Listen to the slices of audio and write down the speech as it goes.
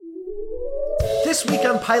This week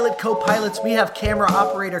on Pilot Co-Pilots, we have camera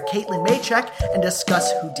operator Caitlin Maychek and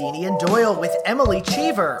discuss Houdini and Doyle with Emily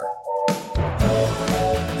Cheever.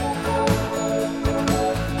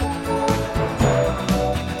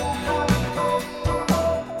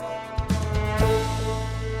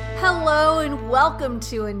 Hello and welcome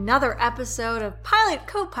to another episode of Pilot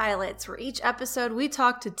Co-Pilots, where each episode we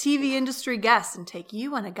talk to TV industry guests and take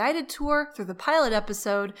you on a guided tour through the pilot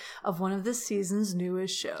episode of one of this season's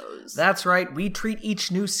newest shows. That's right, we treat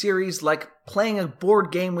each new series like playing a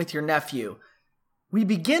board game with your nephew. We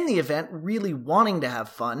begin the event really wanting to have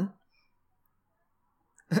fun.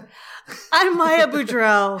 I'm Maya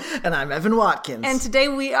Boudreau. And I'm Evan Watkins. And today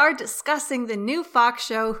we are discussing the new Fox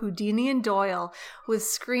show Houdini and Doyle with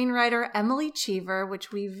screenwriter Emily Cheever,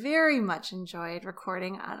 which we very much enjoyed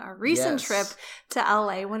recording on our recent trip to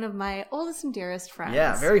LA, one of my oldest and dearest friends.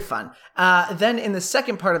 Yeah, very fun. Then in the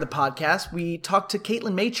second part of the podcast, we talked to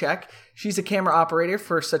Caitlin Maychek. She's a camera operator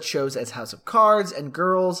for such shows as House of Cards and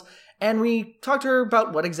Girls. And we talked to her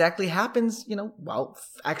about what exactly happens, while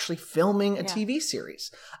actually filming a TV series.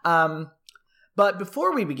 But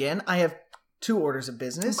before we begin, I have two orders of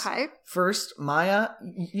business. Okay. First, Maya,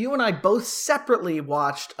 you and I both separately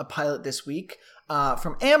watched a pilot this week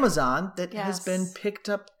from Amazon that has been picked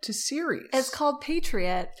up to series. It's called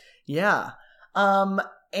Patriot. Yeah.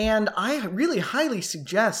 And I really highly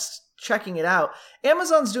suggest checking it out.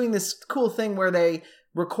 Amazon's doing this cool thing where they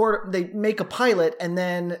make a pilot and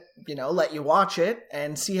then, let you watch it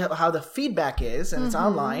and see how the feedback is, and it's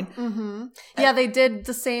online. Mm-hmm. Yeah, they did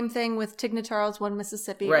the same thing with Tig Notaro's One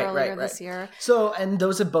Mississippi earlier this year. So, and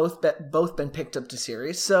those have both been picked up to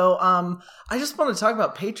series. So, I just want to talk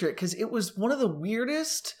about Patriot because it was one of the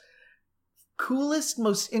weirdest, coolest,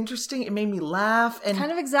 most interesting. It made me laugh. And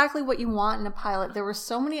kind of exactly what you want in a pilot. There were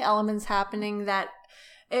so many elements happening that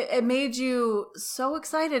it made you so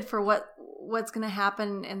excited for what's going to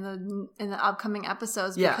happen in the upcoming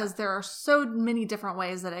episodes, because there are so many different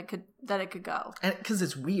ways that it could go. And because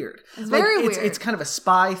it's weird. It's very weird. It's kind of a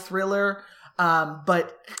spy thriller,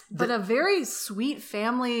 but a very sweet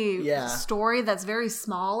family story that's very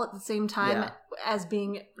small at the same time as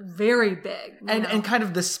being very big. And kind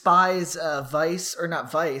of the spy's vice, or not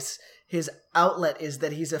vice, his outlet is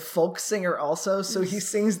that he's a folk singer also, so he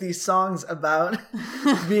sings these songs about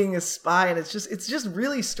being a spy, and it's just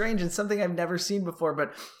really strange and something I've never seen before.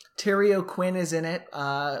 But Terry O'Quinn is in it,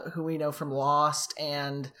 who we know from Lost,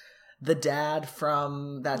 and the dad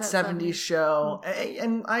from that 70s show,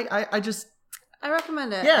 and I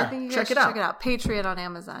recommend it. Yeah, I think you check guys it should check it out. Patriot on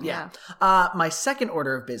Amazon. Yeah. My second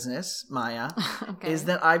order of business, Maya, is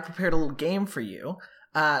that I prepared a little game for you.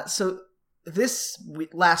 So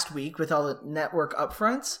last week, with all the network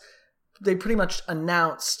upfronts, they pretty much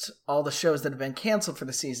announced all the shows that have been canceled for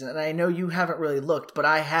the season. And I know you haven't really looked, but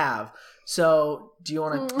I have. So do you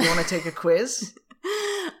want to take a quiz?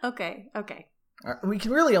 Okay. We can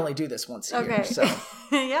really only do this once a year. So.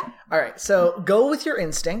 Yeah. All right. So go with your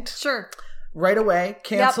instinct. Sure. Right away,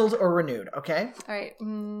 canceled or renewed. Okay. All right.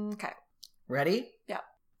 Okay. Ready? Yeah.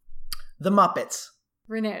 The Muppets.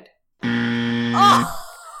 Renewed. Oh!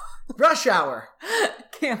 Rush Hour.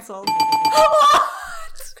 Canceled.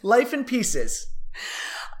 Life in Pieces.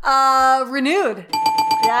 Renewed.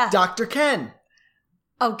 Yeah. Dr. Ken.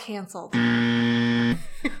 Oh, canceled. CSI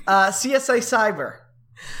Cyber.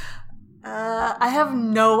 I have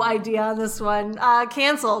no idea on this one.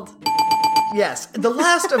 Canceled. Yes. The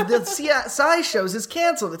last of the CSI shows is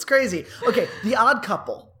canceled. It's crazy. Okay. The Odd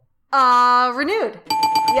Couple. Renewed.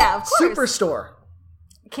 Yeah, of course. Superstore.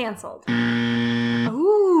 Canceled.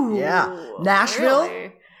 Ooh. Yeah. Nashville.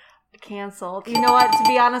 Really? Canceled. You know what? To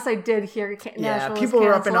be honest, I did hear Nashville people was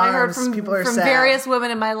were up in canceled. arms. I heard People are from sad. various women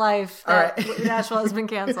in my life that All right. Nashville has been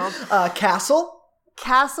canceled. Castle.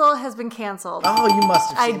 Castle has been canceled. Oh, you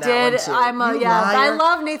must have seen that one too. I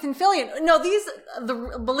love Nathan Fillion. No,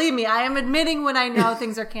 believe me, I am admitting when I know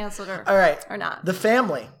things are canceled or not. The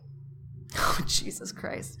Family. Oh, Jesus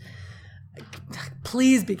Christ.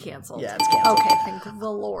 Please be canceled. Yeah, it's canceled. Okay, thank the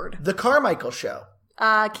Lord. The Carmichael Show.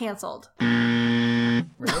 Canceled. Really?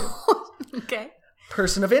 Okay.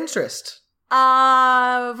 Person of Interest.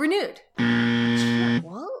 Renewed.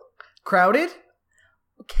 What? Crowded.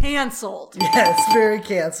 Canceled. Yes, very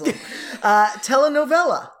canceled.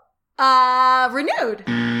 Telenovela. Renewed.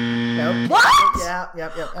 Nope. What?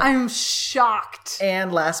 Yep. I'm shocked.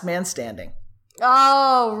 And Last Man Standing.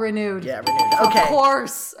 Oh, Renewed. Yeah, Renewed. Okay. Of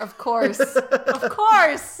course. Of course.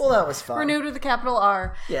 Well, that was fun. Renewed with a capital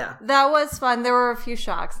R. Yeah. That was fun. There were a few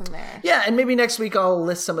shocks in there. Yeah, and maybe next week I'll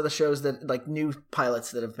list some of the shows that, like, new pilots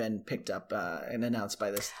that have been picked up and announced by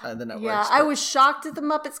the networks. Yeah, I was shocked at the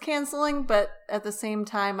Muppets canceling, but at the same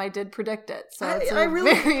time, I did predict it. So I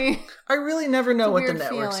really never know what the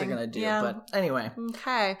networks feeling. are going to do. Yeah. But anyway.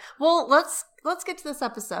 Okay. Well, let's get to this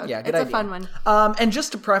episode. Yeah, good It's idea. a fun one. And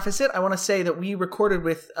just to preface it, I want to say that we recorded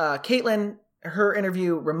with Caitlin her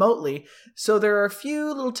interview remotely, so there are a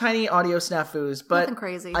few little tiny audio snafus, but Nothing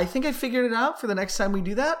crazy. I think I figured it out for the next time we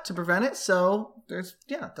do that to prevent it. So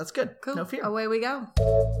that's good. Cool. No fear. Away we go.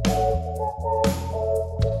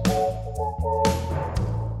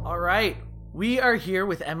 All right. We are here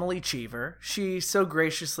with Emily Cheever. She so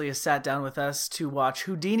graciously has sat down with us to watch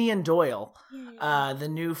Houdini and Doyle, the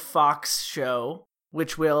new Fox show,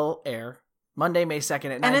 which will air Monday, May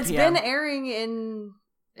 2nd at 9 p.m. And it's been airing in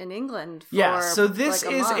England for so this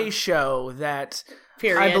like a is month. a show that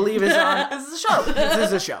Period. I believe is on... This is a show. This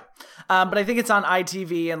is a show. But I think it's on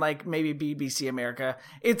ITV and like maybe BBC America.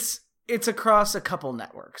 It's across a couple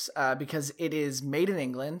networks because it is made in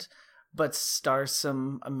England, but stars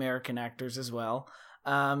some American actors as well.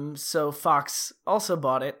 So Fox also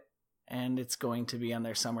bought it, and it's going to be on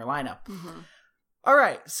their summer lineup. Mm-hmm. All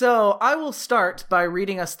right, so I will start by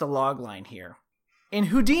reading us the log line here. In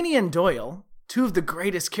Houdini and Doyle, two of the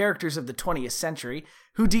greatest characters of the 20th century,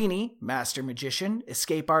 Houdini, master magician,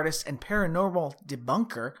 escape artist, and paranormal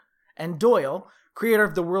debunker, and Doyle, creator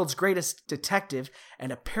of the world's greatest detective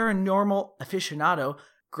and a paranormal aficionado,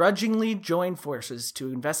 grudgingly join forces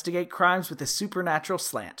to investigate crimes with a supernatural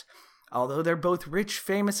slant. Although they're both rich,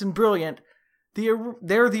 famous, and brilliant,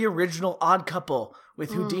 they're the original odd couple,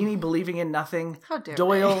 with Houdini believing in nothing, How dare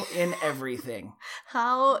Doyle in everything.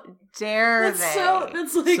 How dare they? So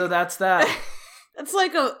that's that. That's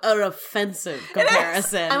like an offensive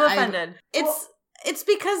comparison. I'm offended. It's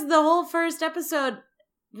because the whole first episode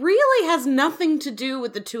really has nothing to do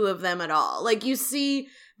with the two of them at all. Like, you see,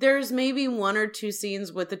 there's maybe one or two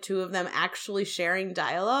scenes with the two of them actually sharing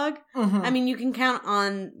dialogue. Mm-hmm. I mean, you can count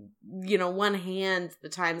on, one hand the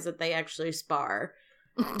times that they actually spar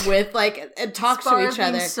with, like, and talk to each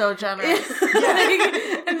other. So generous.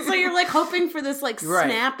 And so you're, like, hoping for this, like, Right.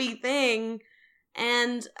 snappy thing.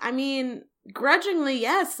 And, I mean, grudgingly,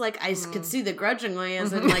 yes, like, I could see the grudgingly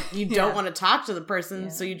as in, like, you don't want to talk to the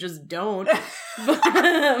person, so you just don't.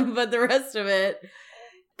 But the rest of it,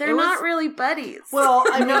 they're not really buddies. Well,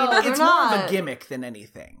 I mean, No, it's they're more of not. a gimmick than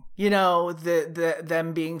anything.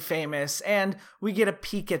 Them being famous, and we get a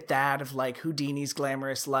peek at that of like Houdini's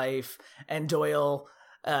glamorous life and Doyle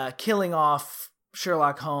killing off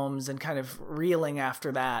Sherlock Holmes and kind of reeling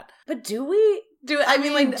after that. But do we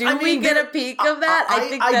get a peek of that?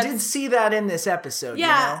 I did see that in this episode.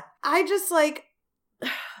 Yeah, I just like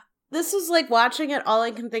this is like watching it. All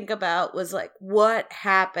I can think about was like what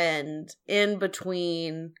happened in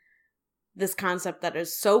between this concept that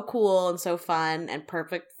is so cool and so fun and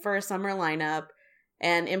perfect for a summer lineup,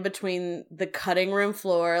 and in between the cutting room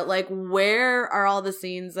floor. Like, where are all the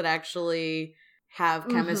scenes that actually have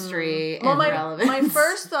chemistry and relevance? My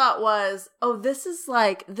first thought was, this is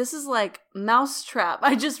like Mousetrap.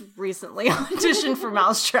 I just recently auditioned for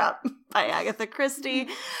Mousetrap by Agatha Christie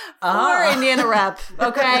for Indiana Rep.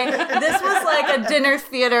 Okay, this was like a dinner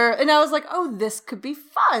theater, and I was like, this could be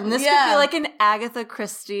fun. This could be like an Agatha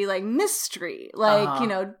Christie like mystery, like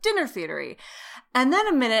dinner theatery. And then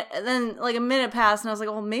a minute passed, and I was like,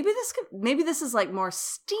 well, maybe this is like more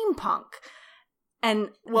steampunk. And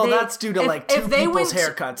that's due to like two people's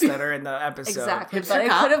haircuts that are in the episode. Exactly, but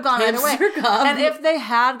it could have gone either way. And if they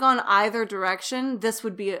had gone either direction, this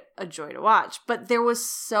would be a joy to watch. But there was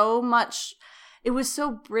so much, it was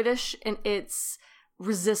so British in its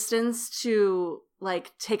resistance to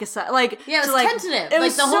like take a side. Like, it was to, like, tentative. It like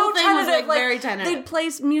was the whole so thing tentative. was like very tentative. They'd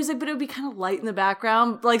play music, but it would be kind of light in the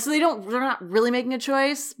background. Like, so they're not really making a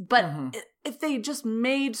choice. But if they just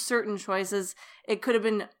made certain choices, it could have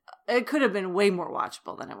been way more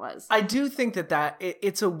watchable than it was. I do think that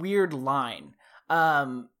it's a weird line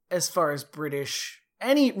as far as British,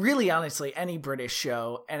 any British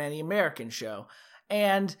show and any American show.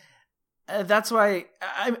 And that's why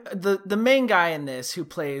the main guy in this who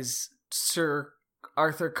plays Sir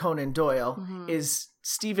Arthur Conan Doyle is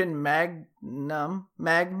Stephen Magnan. Mm-hmm.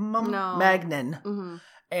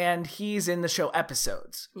 And he's in the show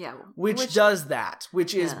Episodes. Yeah. Which does that,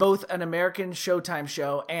 which is both an American Showtime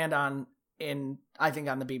show and I think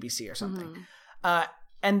on the BBC or something.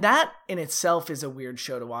 And that in itself is a weird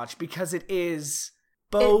show to watch because it is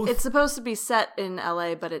both. It's supposed to be set in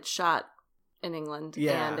LA, but it's shot in England.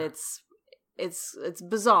 Yeah. And it's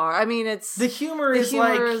bizarre. I mean, the humor is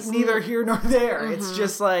neither here nor there. Mm-hmm. It's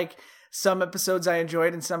just like some episodes I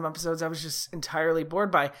enjoyed and some episodes I was just entirely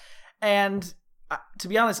bored by. And to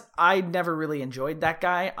be honest, I never really enjoyed that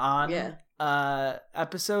guy on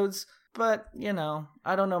episodes. But,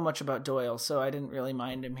 I don't know much about Doyle, so I didn't really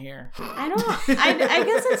mind him here. I don't know. I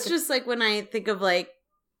guess it's just like when I think of like,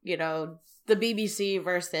 the BBC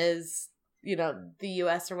versus, the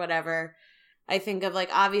US or whatever, I think of like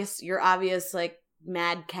your obvious like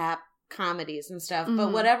madcap comedies and stuff. Mm-hmm.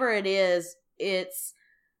 But whatever it is, it's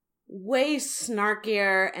way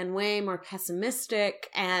snarkier and way more pessimistic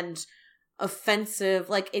and offensive.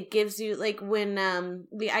 Like it gives you like when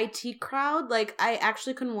the IT Crowd, like I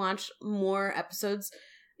actually couldn't watch more episodes,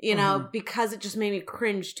 because it just made me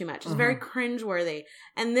cringe too much. It's very cringeworthy.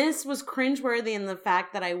 And this was cringeworthy in the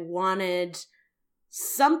fact that I wanted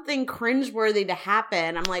something cringeworthy to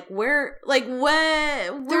happen. I'm like, where are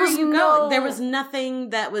you going? There was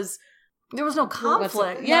nothing that was... There was no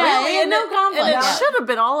conflict. No conflict. And it should have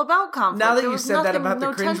been all about conflict. Now that you said that about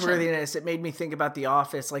the cringeworthiness, it made me think about The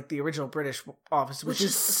Office, like the original British Office, which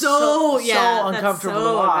is so uncomfortable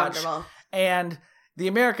to watch. And the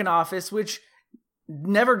American Office, which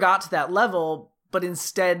never got to that level, but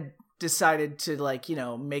instead decided to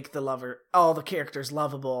make all the characters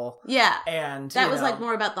lovable. Yeah. And that was like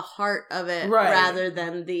more about the heart of it rather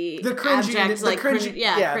than the cringiness. The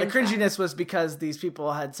cringiness was because these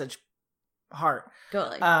people had such heart.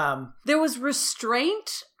 Totally. There was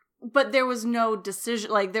restraint, but there was no decision.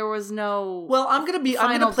 Like there was no. Well, I'm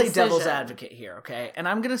gonna play devil's advocate here, okay? And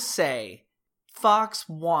I'm gonna say Fox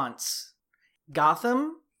wants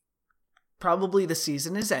Gotham. Probably the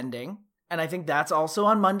season is ending, and I think that's also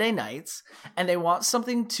on Monday nights. And they want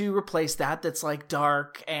something to replace that that's like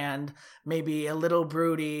dark and maybe a little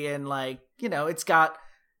broody and like it's got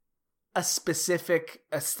a specific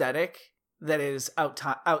aesthetic that is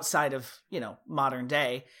outside of, modern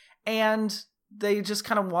day. And they just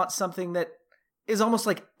kind of want something that is almost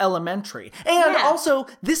like elementary. And also,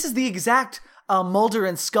 this is the exact Mulder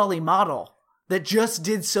and Scully model that just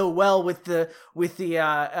did so well with the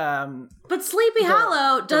But Sleepy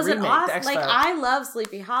Hollow doesn't awesome. Like, I love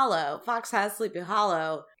Sleepy Hollow. Fox has Sleepy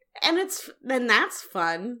Hollow. And that's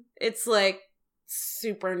fun. It's like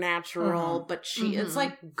supernatural, but it's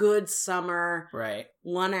like good summer, right?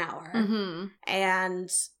 1 hour, and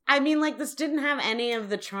I mean, like this didn't have any of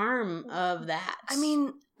the charm of that. I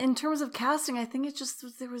mean, in terms of casting, I think it just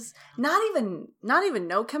there was not even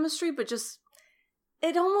no chemistry, but just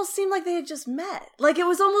it almost seemed like they had just met. Like it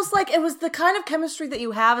was almost like it was the kind of chemistry that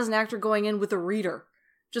you have as an actor going in with a reader.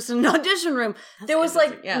 Just in an audition room. There was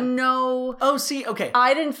like no... Oh, see, okay.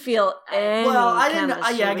 I didn't feel any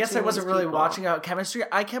I guess I wasn't really watching out chemistry.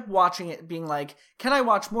 I kept watching it being like, can I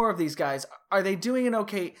watch more of these guys? Are they doing an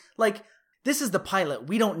okay... Like, this is the pilot.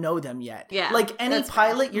 We don't know them yet. Yeah. Like, any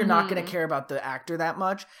pilot, you're not going to care about the actor that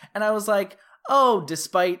much. And I was like,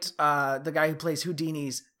 despite the guy who plays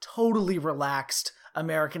Houdini's totally relaxed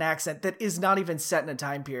American accent that is not even set in a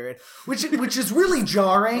time period, which is really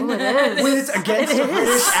jarring when it's against a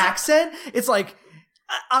British accent. It's like,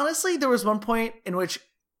 honestly, there was one point in which,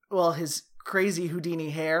 his crazy Houdini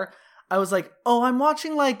hair, I was like, I'm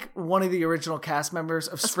watching like one of the original cast members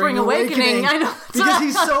of Spring Awakening. I know. Because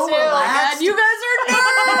he's so relaxed. God, you guys are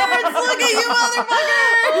nerds! Look at you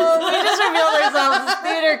motherfuckers! We just revealed ourselves as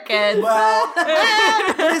theater kids. Well,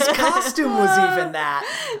 but his costume was even that.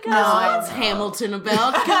 What's Hamilton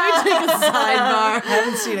about? Can we take a sidebar?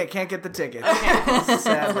 Haven't seen it. Can't get the tickets.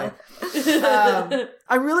 Sadly.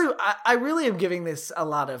 I really am giving this a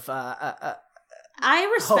lot of I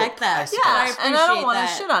respect that. And I don't want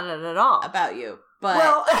to shit on it at all about you. But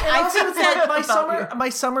I think that my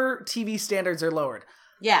summer TV standards are lowered.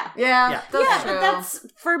 Yeah. That's true. But that's,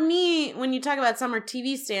 for me, when you talk about summer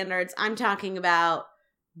TV standards, I'm talking about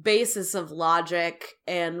basis of logic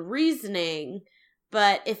and reasoning.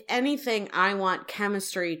 But if anything, I want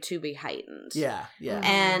chemistry to be heightened. Yeah.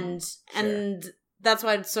 And that's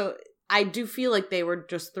why I do feel like they were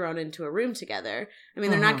just thrown into a room together. I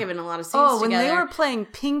mean, they're not given a lot of scenes together. When they were playing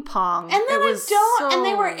ping pong. And then and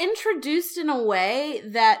they were introduced in a way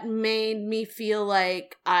that made me feel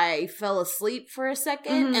like I fell asleep for a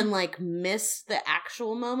second and like missed the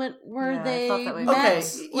actual moment where they met. Okay,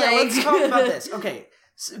 let's talk about this. Okay,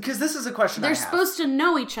 because this is a question they're supposed to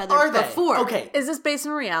know each other before. Okay. Is this based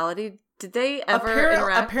in reality? Did they ever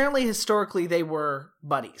interact? Apparently, historically, they were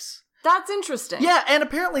buddies. That's interesting. Yeah, and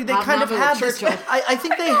apparently they kind of had this... I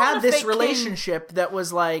think they had this relationship that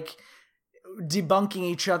was like debunking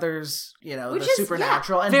each other's, the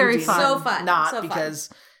supernatural. And very fun. So fun. Not so because...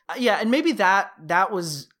 and maybe that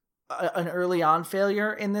was an early on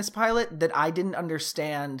failure in this pilot that I didn't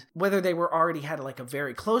understand whether they were already had like a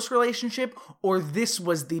very close relationship or this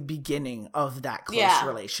was the beginning of that close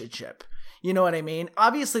relationship. You know what I mean?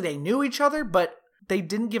 Obviously they knew each other, but they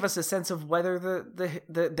didn't give us a sense of whether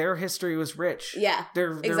their history was rich. Yeah,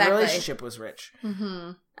 their relationship was rich.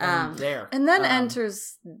 Mm-hmm. And then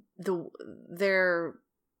enters their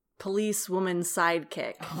policewoman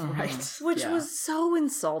sidekick, right? Which was so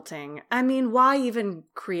insulting. I mean, why even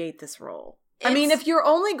create this role? I mean, if you're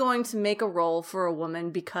only going to make a role for a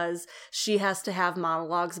woman because she has to have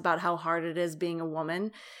monologues about how hard it is being a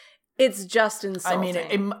woman, it's just insulting.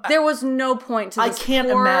 I mean, there was no point to this. I can't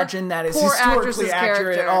imagine that is historically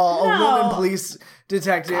accurate at all. No. A woman police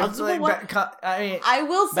detective. I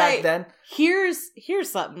will say, back then, here's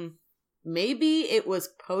something. Maybe it was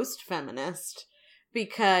post-feminist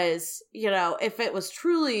because, if it was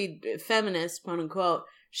truly feminist, quote unquote,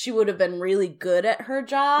 she would have been really good at her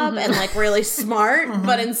job and like really smart,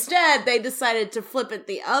 but instead they decided to flip it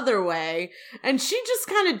the other way, and she just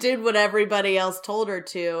kind of did what everybody else told her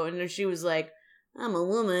to, and she was like, I'm a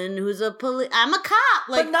woman who's I'm a cop,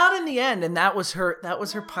 like, but not in the end, and that was her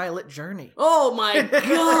pilot journey. Oh my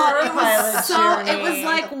god, it was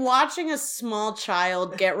like watching a small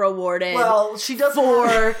child get rewarded. Well, she does for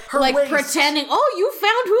her like waist. Pretending, oh, you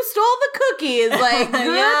found who stole the cookies, like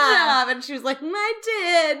good job, and she was like, I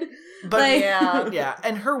did, but like, yeah,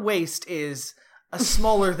 and her waist is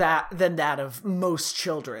smaller than that of most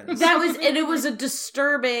children. It was a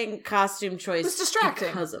disturbing costume choice. It was distracting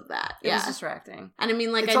because of that. It was distracting. And I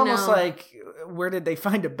mean, like, it's almost like, where did they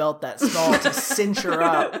find a belt that small to cinch her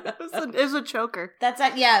up? It was a choker.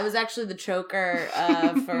 It was actually the choker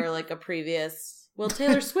for like a previous. Well,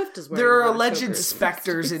 Taylor Swift is wearing. There are alleged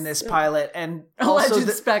specters in this pilot, and also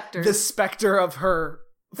the specter of her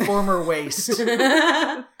former waist.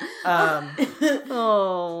 But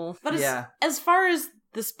as far as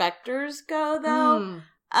the specters go, though,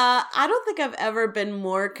 I don't think I've ever been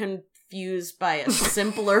more confused by a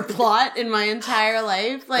simpler plot in my entire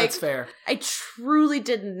life. Like, that's fair. I truly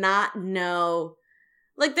did not know.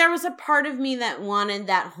 Like, there was a part of me that wanted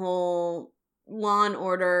that whole Law and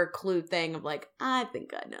Order Clue thing of like, I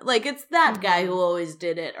think I know. Like, it's that guy who always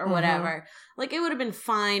did it or whatever. Like, it would have been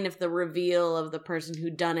fine if the reveal of the person who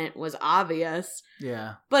done it was obvious.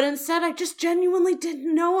 Yeah. But instead, I just genuinely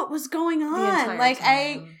didn't know what was going on. Like,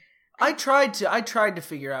 time. I tried to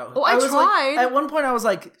figure out. Oh, I tried. Like, at one point, I was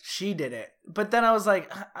like, she did it. But then I was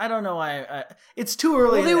like, I don't know why. It's too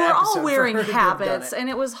early. Well, they were all wearing habits, and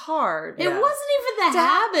it was hard. It wasn't even the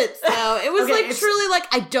habits, though. It was truly like,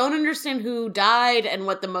 I don't understand who died and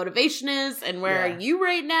what the motivation is, and where are you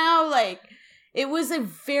right now? Like, it was a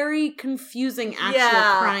very confusing crime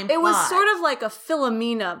plot. It was sort of like a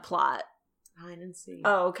Philomena plot. I didn't see.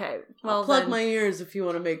 Oh, okay. Well, I'll plug my ears if you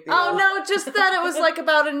want to make the. Oh no, just that it was like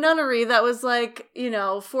about a nunnery that was like,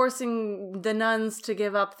 forcing the nuns to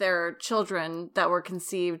give up their children that were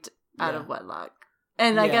conceived out of wedlock.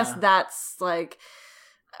 And I guess that's like,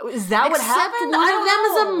 is that what happened? One of them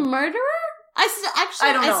is a murderer? I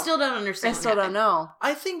still don't understand. I still don't know.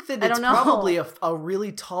 I think that it's probably a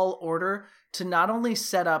really tall order to not only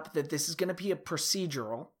set up that this is going to be a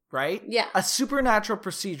procedural, right? Yeah. A supernatural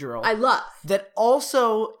procedural. I love. That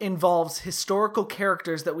also involves historical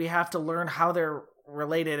characters that we have to learn how they're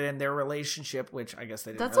related in their relationship, which I guess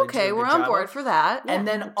they didn't. That's really okay. We're on board for that. And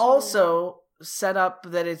then also set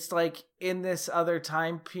up that it's like in this other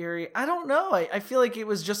time period. I don't know. I feel like it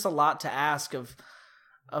was just a lot to ask of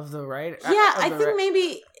the right. Yeah, I think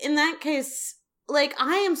maybe in that case, like,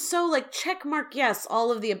 I am so like, check mark, yes,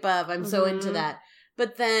 all of the above. I'm so into that.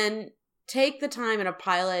 But then take the time in a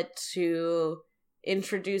pilot to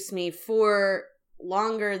introduce me for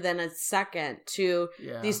longer than a second to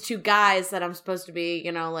these two guys that I'm supposed to be,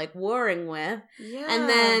 like, warring with. Yeah. And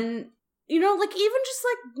then, like, even just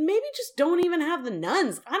like, maybe just don't even have the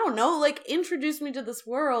nuns. I don't know, like, introduce me to this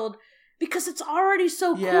world because it's already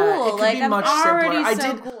so cool. It could like, be much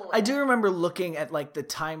simpler. I do remember looking at like the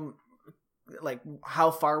time, like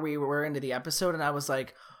how far we were into the episode, and I was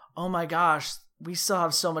like, oh my gosh, we still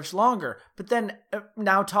have so much longer. But then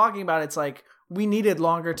now talking about it, it's like we needed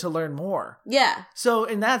longer to learn more. Yeah. So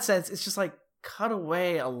in that sense, it's just like cut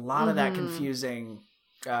away a lot of that confusing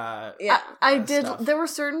I did. Stuff. There were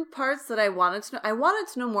certain parts that I wanted to know. I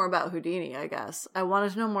wanted to know more about Houdini, I guess. I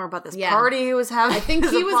wanted to know more about this party he was having. I think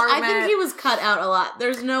he was cut out a lot.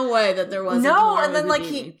 There's no way that there wasn't more and then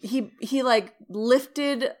Houdini. like he like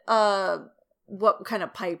lifted what kind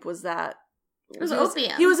of pipe was that? It was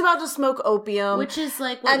opium. He was about to smoke opium, which is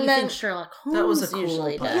like what think Sherlock Holmes that was a cool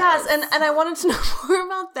usually pipe. does. Yes, and I wanted to know more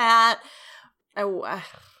about that.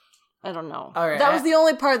 I don't know. All right, that was the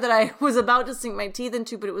only part that I was about to sink my teeth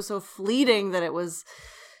into, but it was so fleeting that it was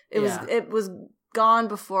gone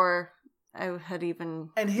before I had even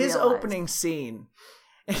And his realized. opening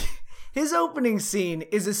scene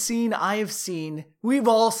is a scene I have seen. We've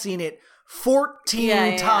all seen it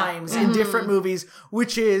 14 times in different movies,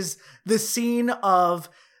 which is the scene of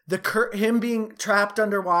him being trapped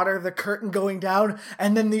underwater, the curtain going down,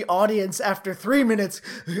 and then the audience after 3 minutes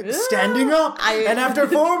standing up, and after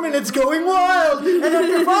 4 minutes going wild, and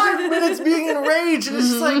after 5 minutes being enraged, and it's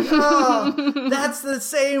just like, oh, that's the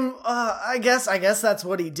same. I guess that's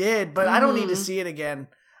what he did, but I don't need to see it again.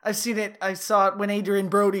 I've seen it. I saw it when Adrian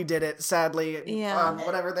Brody did it. Sadly,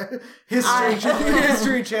 whatever the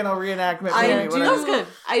History Channel reenactment movie. That was good.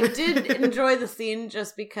 I did enjoy the scene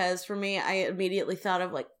just because for me, I immediately thought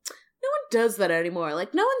of like, no one does that anymore.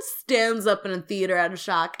 Like, no one stands up in a theater out of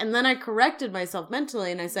shock. And then I corrected myself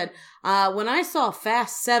mentally and I said, when I saw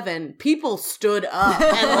Fast 7, people stood up,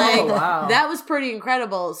 and that was pretty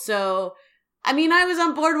incredible. So. I mean, I was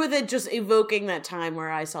on board with it, just evoking that time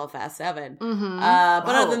where I saw Fast 7. Mm-hmm.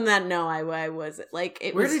 But other than that, no, I wasn't.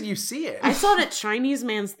 Like, Where did you see it? I saw it at Chinese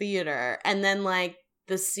Man's Theater, and then like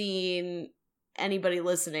the scene. Anybody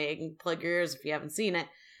listening, plug your ears if you haven't seen it.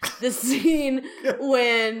 The scene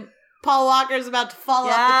when Paul Walker's about to fall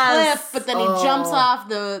off the cliff, but then he jumps off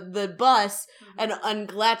the bus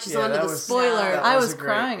and latches onto the spoiler. I was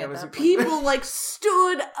crying at that. People like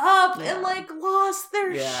stood up and like lost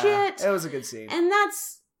their shit. It was a good scene. And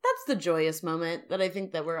that's the joyous moment that I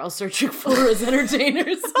think that we're all searching for as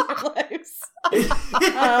entertainers in our lives.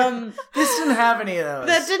 This didn't have any of those.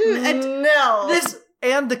 That didn't. No. This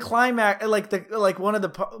and the climax, one of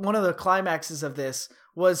the climaxes of this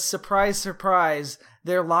was surprise.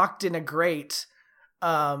 They're locked in a grate.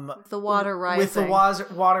 The water rising. With the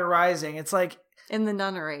water rising. It's like in the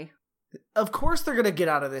nunnery. Of course they're gonna get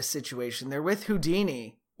out of this situation. They're with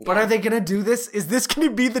Houdini. But are they going to do this? Is this going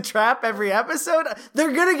to be the trap every episode?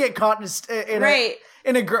 They're going to get caught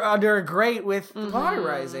under a grate with water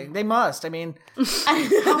rising. They must. I mean,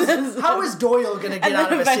 how is Doyle going to get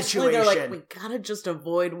out of a situation? They're like, we gotta just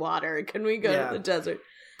avoid water. Can we go to the desert?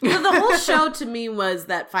 But the whole show to me was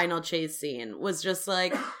that final chase scene was just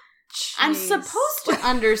like, I'm supposed to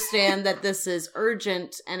understand that this is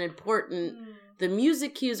urgent and important. The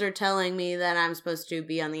music cues are telling me that I'm supposed to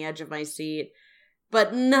be on the edge of my seat.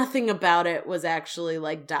 But nothing about it was actually,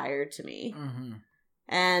 like, dire to me. Mm-hmm.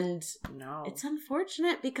 And it's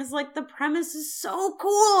unfortunate because, like, the premise is so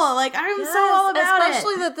cool. Like, I'm so all about it.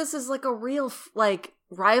 Especially that this is, like, a real, like,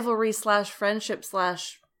 rivalry / friendship /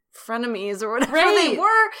 frenemies or whatever they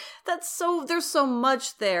were. There's so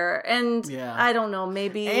much there. And I don't know,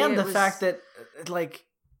 maybe. And the fact that, like,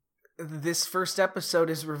 this first episode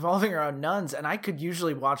is revolving around nuns, and I could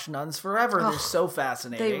usually watch nuns forever. They're so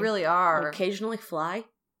fascinating. They really are. And occasionally fly.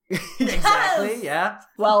 Exactly, yeah.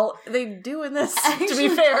 Well, they do in this, to be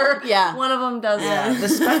fair. Yeah. One of them does. Yeah, the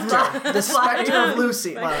Spectre. The Spectre of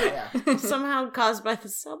Lucy. Well, yeah. Somehow caused by the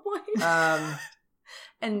subway.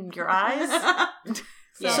 And your eyes.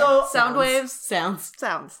 So sound waves. Sounds.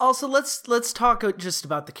 Also, let's talk just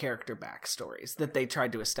about the character backstories that they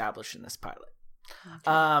tried to establish in this pilot.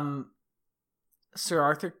 Okay. Sir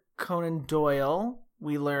Arthur Conan Doyle,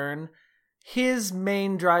 we learn his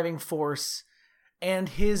main driving force and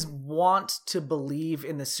his want to believe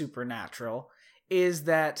in the supernatural is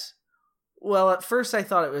that, well, at first I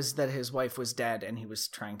thought it was that his wife was dead and he was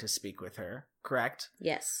trying to speak with her, correct?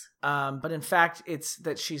 Yes. But in fact, it's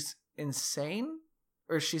that she's insane,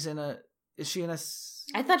 or is she in a...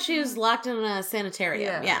 I thought she was locked in a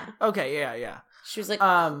sanitarium. Yeah. Okay, yeah. She was like...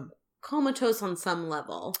 comatose on some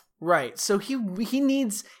level. Right. So he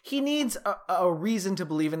needs a reason to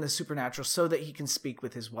believe in the supernatural so that he can speak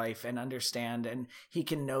with his wife and understand, and he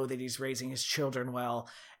can know that he's raising his children well.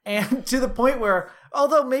 And to the point where,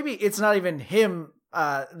 although maybe it's not even him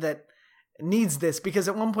that needs this, because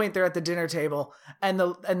at one point they're at the dinner table and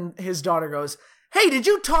his daughter goes, "Hey, did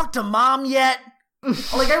you talk to Mom yet?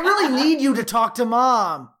 Like, I really need you to talk to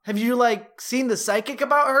Mom. Have you, like, seen the psychic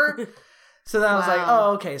about her?" So then I was like,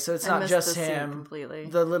 oh, okay, so it's not just him. Completely.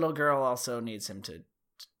 The little girl also needs him to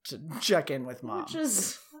check in with Mom. Which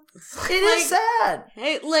is... It is sad.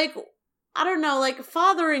 Hey, like, I don't know, like,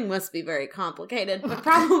 fathering must be very complicated, but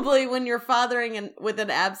probably when you're fathering with an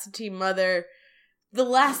absentee mother, the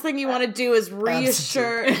last thing you want to do is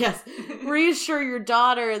reassure your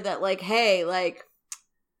daughter that, like, hey, like,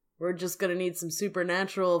 we're just gonna need some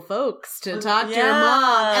supernatural folks to talk to your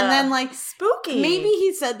mom. And then, like, spooky. Maybe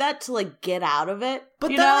he said that to, like, get out of it.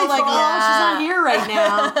 But you then know, I like, thought- she's not here right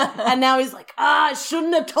now. And now he's like, I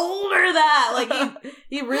shouldn't have told her that. Like,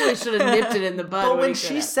 he really should have nipped it in the bud. But when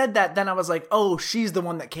she said that, then I was like, oh, she's the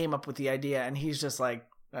one that came up with the idea, and he's just like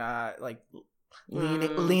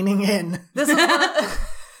leaning in.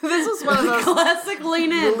 This was one of those classic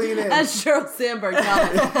lean in. As Sheryl Sandberg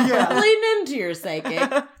tells us. Yeah. Lean into your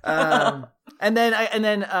psychic. And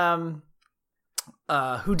then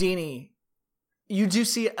Houdini, you do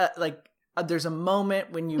see there's a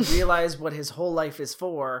moment when you realize what his whole life is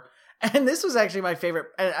for. And this was actually my favorite.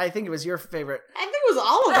 And I think it was your favorite. I think it was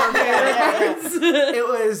all of our favorite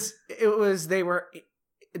parts. It was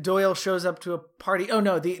Doyle shows up to a party. Oh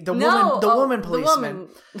no, the woman policeman.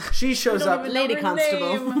 She shows up. Lady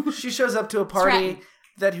constable. She shows up to a party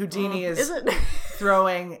that Houdini is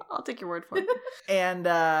throwing. I'll take your word for it. And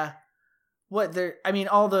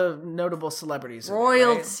all the notable celebrities.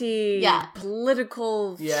 Royalty. Right? Yeah.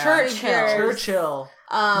 Political. Yeah. Churchill.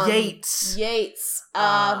 Yates.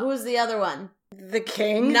 Who was the other one? The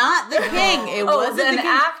king? Not the king. It wasn't an the king.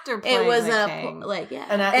 actor playing It was the a king.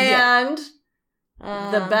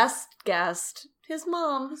 And the best guest, his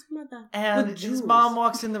mom. His mother. And his mom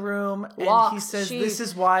walks in the room and he says, this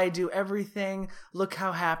is why I do everything. Look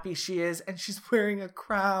how happy she is. And she's wearing a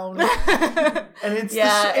crown. And it's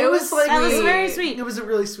it was very sweet. It was a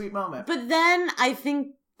really sweet moment. But then I think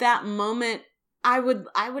that moment, I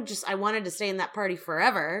wanted to stay in that party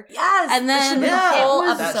forever. Yes. And then the whole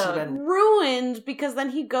that should've episode been ruined because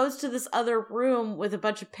then he goes to this other room with a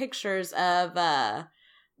bunch of pictures of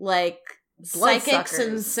psychics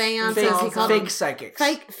and seances. Fake psychics.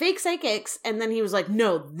 Fake psychics. And then he was like,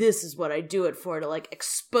 no, this is what I do it for, to like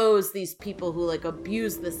expose these people who like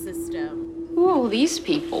abuse the system. Who are all these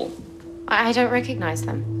people? I don't recognize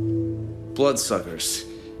them. Bloodsuckers.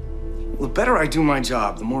 The better I do my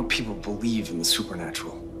job, the more people believe in the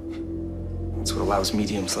supernatural. That's what allows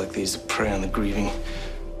mediums like these to prey on the grieving,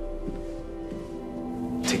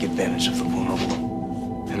 take advantage of the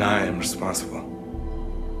vulnerable. And I am responsible.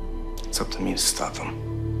 It's up to me to stop them.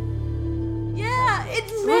 Yeah,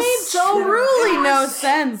 it made so really no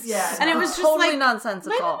sense. Yeah, and it was just totally like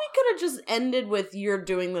nonsensical. Maybe we could have just ended with "You're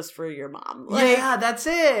doing this for your mom." Yeah, that's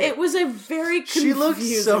it. It was a very confusing. She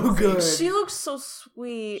looks so good. She looks so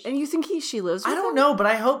sweet, and you think she lives with I don't him? know, but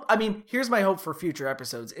I hope. I mean, here's my hope for future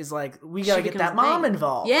episodes: is like we gotta get that mom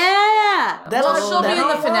involved. Yeah, She'll be in the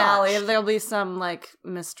I'll finale. watch. There'll be some like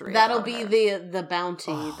mystery. that'll about be her. the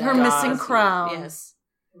bounty. Her missing crown. Yes,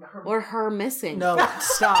 or her missing. No,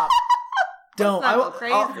 stop. Don't. Let's not go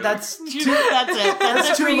crazy. That's too. That's it. That's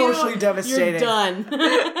it too for you. emotionally devastating. You're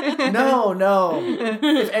done. No.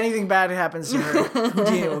 If anything bad happens to her,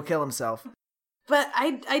 Houdini will kill himself. But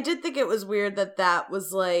I did think it was weird that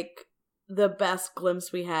was like the best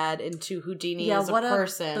glimpse we had into Houdini as a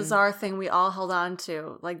person. A bizarre thing we all held on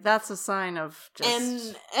to. Like that's a sign of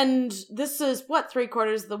just and this is what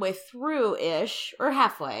 3/4 of the way through ish or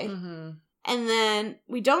halfway, and then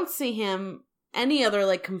we don't see him any other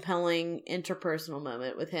like compelling interpersonal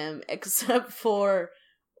moment with him except for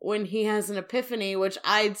when he has an epiphany, which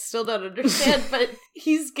I still don't understand, but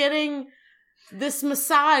he's getting this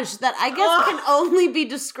massage that I guess can only be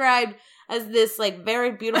described as this like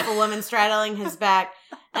very beautiful woman straddling his back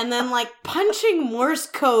and then like punching Morse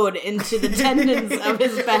code into the tendons of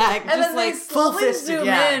his back. And just then like they slowly zoom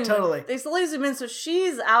in. Totally. They slowly zoom in, so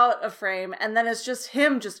she's out of frame, and then it's just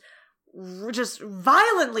him just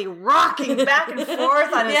violently rocking back and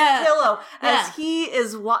forth on his pillow as he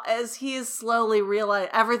is slowly realizing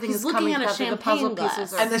everything He's is looking coming at a together. The puzzle champagne pieces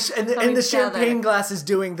glass. are And the coming champagne together. glass is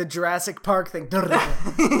doing the Jurassic Park thing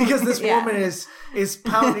because this woman is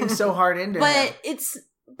pounding so hard into him.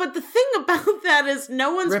 But the thing about that is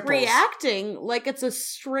no one's Ripples. reacting like it's a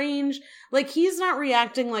strange, like he's not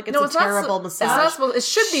reacting like it's No, a it's not terrible so- massage. it's not supposed- it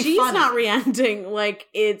should be She's funny. not reacting like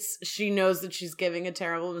she knows that she's giving a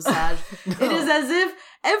terrible massage. It is as if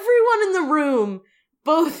everyone in the room,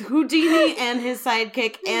 both Houdini and his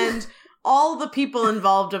sidekick and all the people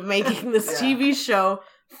involved of making this TV show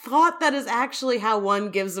thought that is actually how one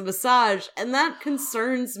gives a massage, and that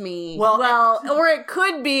concerns me. Well, or it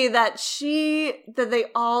could be that they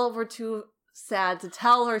all were too sad to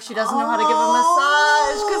tell her she doesn't know how to give a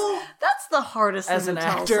massage, because that's the hardest As thing an to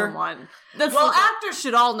tell actor? someone. actors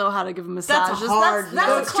should all know how to give massages. hard.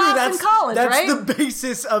 That's a class in college, right? That's the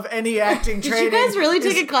basis of any acting training. Did you guys really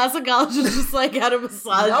take a class in college and just like how to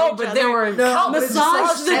massage No, each but other? they were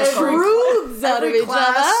massage the truths out of Every each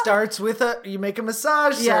class other. starts with you make a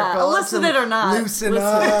massage Yeah, circle. listen and it or not. Loosen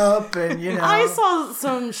up and, you know. I saw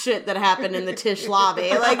some shit that happened in the Tish lobby.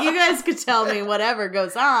 Like, you guys could tell me whatever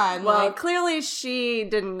goes on. Well, like, clearly she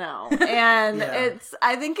didn't know, and Yeah.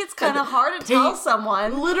 I think it's kind of hard to tell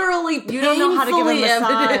someone literally, you don't know how to give a painfully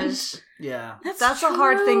massage. evident. Yeah. That's a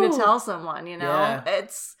hard thing to true. tell someone, you know. Yeah.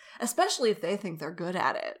 It's especially if they think they're good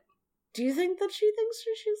at it. Do you think that she thinks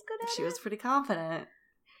she's good at She it? was pretty confident.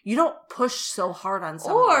 You don't push so hard on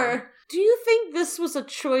someone. Or do you think this was a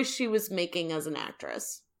choice she was making as an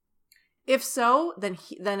actress? if so, then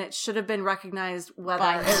it should have been recognized whether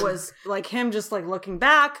By it him. was like him just like looking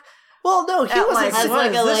back. Well, no, he At, wasn't. like, as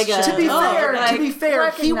like a, like a- to be oh, fair, like, to be fair,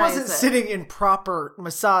 he recognize wasn't it. sitting in proper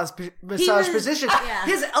massage was- position. yeah.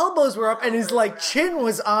 His elbows were up, and his like chin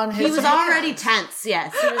was on his. He was hand. already tense,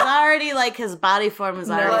 yes. He was already, like, his body form was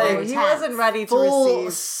already Like, he tense. wasn't ready to full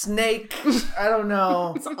receive. snake. I don't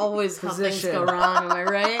know. It's always how things Position. go wrong, am I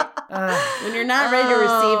right? When you're not ready to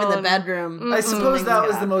receive in the bedroom. I suppose things that go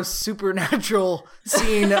was the wrong. most supernatural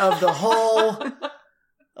scene of the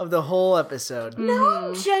whole episode. No,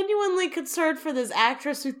 I'm genuinely concerned for this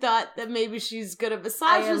actress who thought that maybe she's good at massages.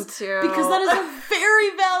 I am too. Because that is a very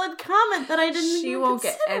valid comment that I didn't She even won't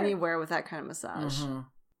consider. get anywhere with that kind of massage. Mhm.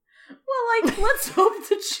 Well, like, let's hope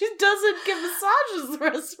that she doesn't give massages the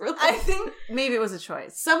rest of her life. I think maybe it was a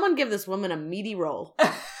choice. Someone give this woman a meaty roll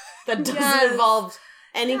that doesn't Yes. involve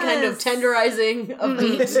any kind of Yes. tenderizing of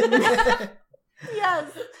meat.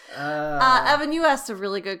 Yes. Evan, you asked a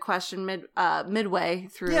really good question midway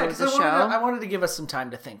through Yeah, the because show. I wanted to give us some time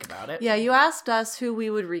to think about it. Yeah, you asked us who we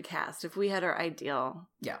would recast if we had our ideal.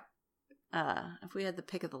 Yeah. If we had the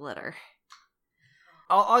pick of the litter.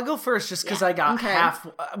 I'll go first just because I got okay. half,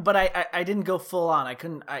 but I didn't go full on.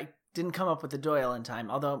 I didn't come up with the Doyle in time,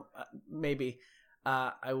 although maybe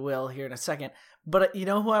I will here in a second. But you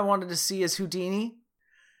know who I wanted to see as Houdini?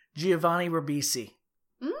 Giovanni Ribisi.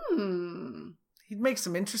 He'd make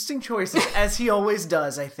some interesting choices, as he always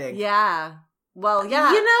does, I think. Yeah. Well,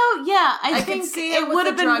 yeah. You know, yeah, I could think see it him with would the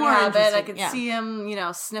have been drug more habit. interesting. I could Yeah. see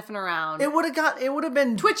him, sniffing around. It would have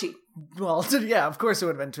been Twitchy. Well, yeah, of course it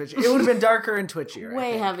would have been twitchy. It would have been darker and twitchier. I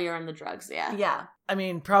Way think. heavier on the drugs, yeah. Yeah. I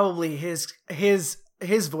mean, probably his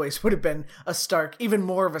voice would have been even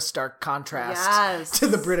more of a stark contrast Yes. to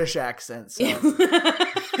the British accent. So.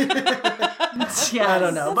 Yes. I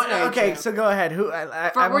don't know, but very okay. true. So go ahead. Who?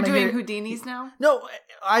 I We're wanna doing hear- Houdinis now? No,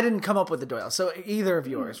 I didn't come up with the Doyle. So either of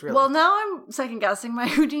yours, really. Well, now I'm second guessing my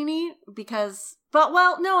Houdini because,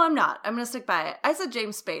 no, I'm not. I'm going to stick by it. I said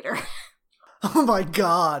James Spader. Oh my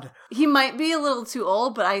God. He might be a little too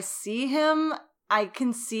old, but I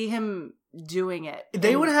can see him doing it.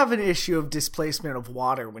 They would have an issue of displacement of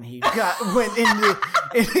water when he went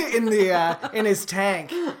in his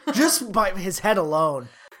tank, just by his head alone.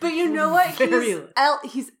 But you know what? Very-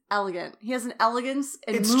 He's elegant. He has an elegance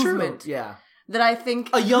and It's movement true. Yeah, that I think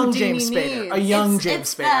a young Houdini James Spader. needs. A young It's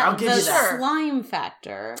James Spader. that- I'll give the you that. slime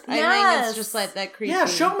factor. I think Yes. it's just like that creepy. Yeah, A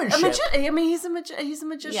showmanship. he's a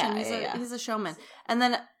magician. Yeah, He's a showman. And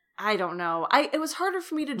then I don't know. It was harder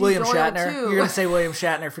for me to do William Doyle Shatner. too. You're gonna say William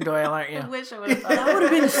Shatner for Doyle, aren't you? I wish I would have. That would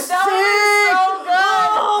have been sick. so good.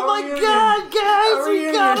 Oh my God, guys, we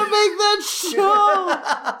reunion. gotta make that show.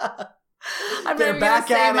 I'm They're never back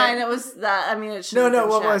gonna say at mine. it. It was that. I mean, it should. No.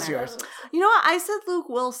 What was yours? You know what? I said Luke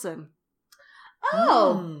Wilson.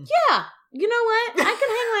 Oh, yeah. You know what? I can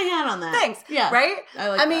hang my hat on that. Thanks. Yeah. Right. I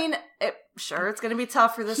like I that. mean, it's going to be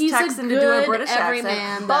tough for this He's Texan a to do a good British everyman,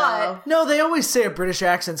 accent, though. but No, they always say a British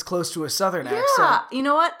accent's close to a Southern yeah, accent. you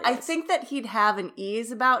know what? I think that he'd have an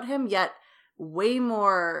ease about him, yet way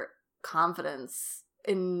more confidence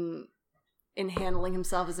in handling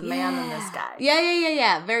himself as a man than this guy.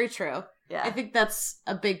 Yeah. Very true. Yeah. I think that's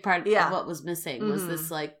a big part Yeah. of what was missing was this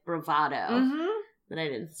like bravado Mm-hmm. that I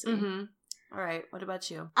didn't see. Mm-hmm. All right. What about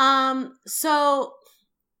you? So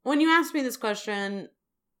when you asked me this question,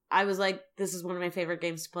 I was like, this is one of my favorite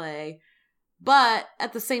games to play. But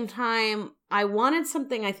at the same time, I wanted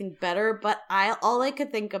something I think better, but all I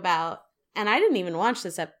could think about, and I didn't even watch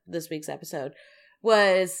this week's episode,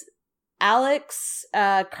 was Alex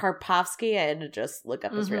Karpovsky. I had to just look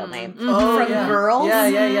up his real name. Oh, From yeah. Girls.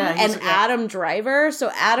 Yeah. And Adam Driver.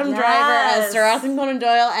 So Adam Yes. Driver as Sir Arthur Conan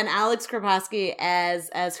Doyle and Alex Karpovsky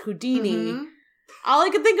as Houdini. Mhm. All I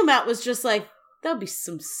could think about was just like, That would be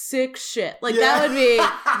some sick shit. Like, that would be... Yes,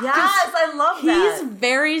 I love that. He's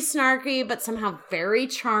very snarky, but somehow very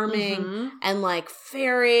charming and, like,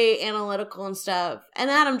 very analytical and stuff. And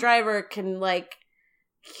Adam Driver can, like,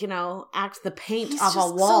 you know, act the paint off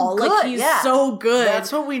a wall. So like, he's so good.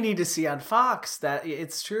 That's what we need to see on Fox. That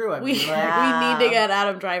it's true. I mean, we need to get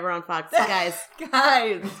Adam Driver on Fox. Guys.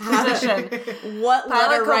 Position. What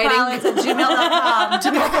letter writing?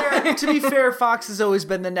 @gmail.com. to be fair, Fox has always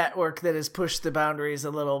been the network that has pushed the boundaries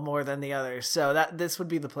a little more than the others. So this would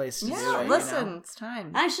be the place to do it. Listen, you know? it's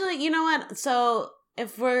time. Actually, you know what? So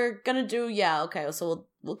if we're gonna do, so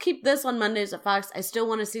we'll keep this on Mondays at Fox. I still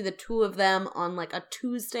want to see the two of them on like a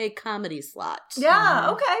Tuesday comedy slot.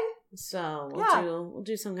 Yeah, okay. So we'll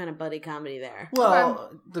do some kind of buddy comedy there.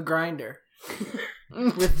 Well, The Grinder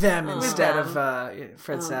with them instead of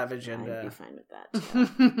Fred Savage and. I'd be fine with that.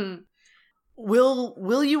 Yeah.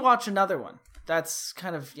 Will you watch another one? That's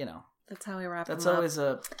kind of That's how we wrap. That's them always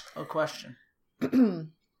up. a question.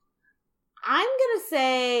 I'm gonna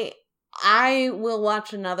say I will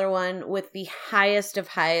watch another one with the highest of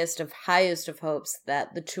hopes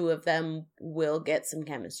that the two of them will get some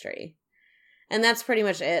chemistry. And that's pretty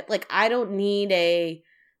much it. Like, I don't need a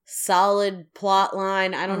solid plot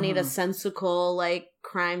line. I don't need a sensical, like,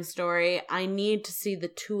 crime story. I need to see the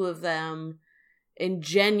two of them in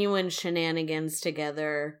genuine shenanigans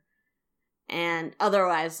together. And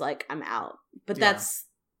otherwise, like, I'm out. But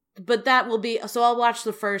that will be, so I'll watch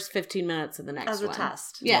the first 15 minutes of the next one. As a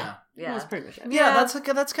test. Yeah. That's pretty much it. Yeah,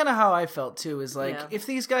 that's kind of how I felt too, is like, if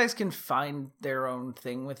these guys can find their own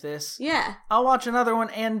thing with this, I'll watch another one,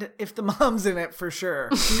 and if the mom's in it, for sure.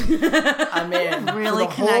 I'm in. Really for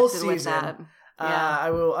the whole connected season. with that. I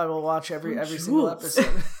will watch every single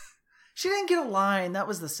episode. She didn't get a line. That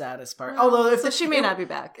was the saddest part. Although she may not be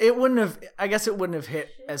back. It wouldn't have hit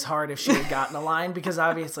as hard if she had gotten a line, because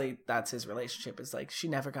obviously that's his relationship. Is like, she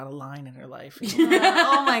never got a line in her life.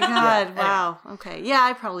 Oh my God. Wow. Okay. Yeah,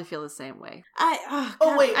 I probably feel the same way.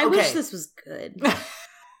 I wish this was good.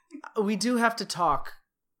 We do have to talk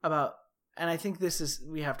about, and I think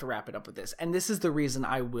we have to wrap it up with this. And this is the reason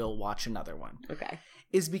I will watch another one. Okay.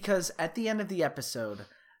 Is because at the end of the episode,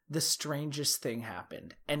 the strangest thing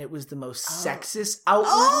happened, and it was the most sexist,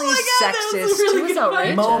 outwardly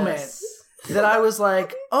sexist moment that I was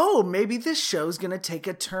like, "Oh, maybe this show's gonna take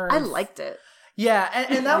a turn." I liked it. Yeah,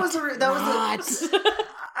 and that was the.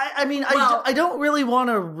 I mean, I don't really want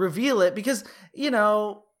to reveal it because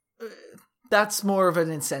that's more of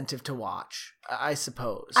an incentive to watch, I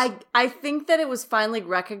suppose. I think that it was finally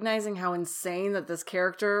recognizing how insane that this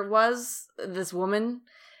character was, this woman.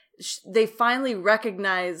 They finally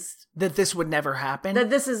recognized that this would never happen.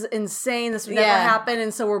 That this is insane. This would never happen.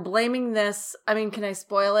 And so we're blaming this. I mean, can I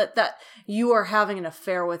spoil it? That you are having an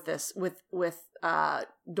affair with this, with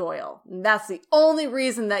Doyle. And that's the only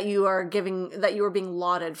reason that you are being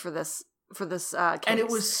lauded for this case. And it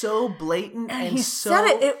was so blatant, and he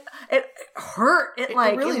said it hurt. It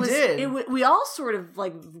really did. We all sort of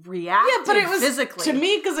like reacted. Yeah, but it was physically to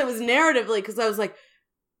me because it was narratively. Because I was like,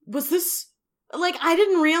 was this? Like, I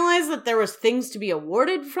didn't realize that there was things to be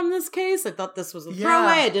awarded from this case. I thought this was a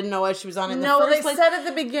throwaway. I didn't know why she was on it in the first place. No, they said at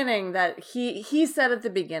the beginning that he said at the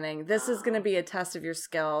beginning, this is going to be a test of your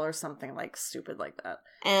skill or something like stupid like that.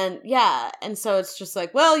 And and so it's just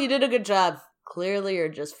like, well, you did a good job. Clearly, you're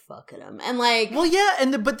just fucking him. And like, well, yeah,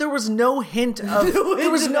 but there was no hint of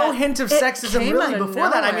sexism really before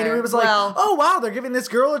that. I mean, it was like, oh wow, they're giving this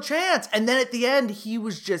girl a chance, and then at the end, he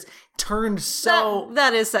was just turned so.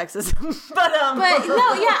 That is sexism, but I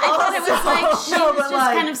thought it was like she was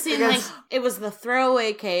just kind of seeing like it was the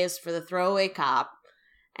throwaway case for the throwaway cop,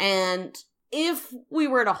 and if we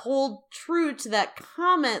were to hold true to that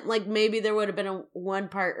comment, like maybe there would have been one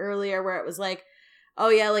part earlier where it was like, oh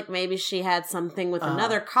yeah, like maybe she had something with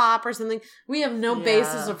another cop or something. We have no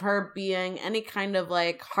basis of her being any kind of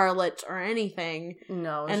like harlot or anything.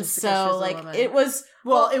 No. And so like it was...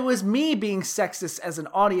 Well, it was me being sexist as an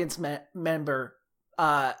audience member.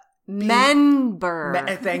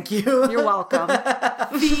 Thank you. You're welcome.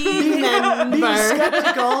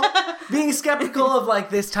 Being skeptical of like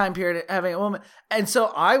this time period having a woman, and so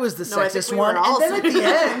I was the sexist one. And then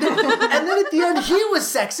at the end, he was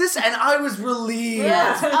sexist, and I was relieved.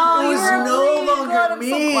 Yes. It was no longer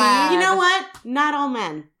me. You know what? Not all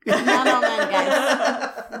men. Not all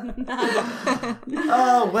men, guys.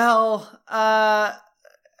 Oh well.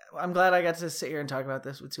 I'm glad I got to sit here and talk about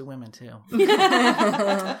this with two women too.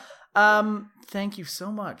 Thank you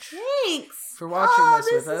so much. Thanks for watching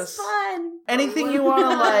this with us. This is fun. Anything you want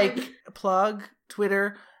to like plug?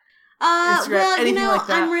 Twitter, Instagram, anything like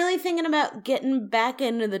that? I'm really thinking about getting back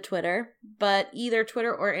into the Twitter, but either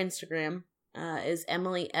Twitter or Instagram. is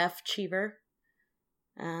Emily F. Cheever.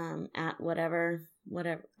 At whatever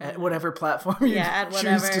at whatever platform you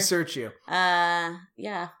choose to search you.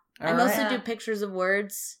 Yeah. I mostly do pictures of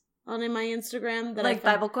words on in my Instagram that like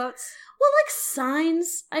Bible quotes. Well, like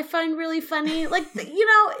signs I find really funny. Like,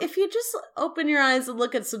 if you just open your eyes and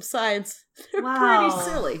look at some signs, they're pretty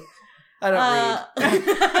silly. I don't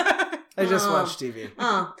read. I just watch TV.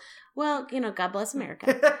 Oh, well, God bless America.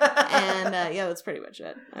 And that's pretty much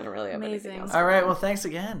it. I don't really have anything else. All right, well, thanks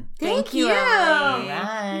again. Thank you. All right.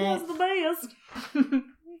 That's the best.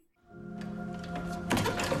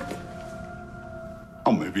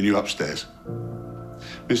 I'm moving you upstairs.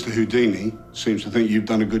 Mr. Houdini seems to think you've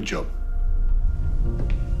done a good job.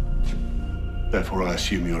 Therefore, I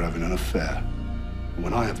assume you're having an affair. And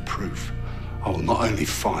when I have proof, I will not only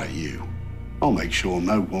fire you, I'll make sure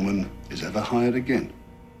no woman is ever hired again.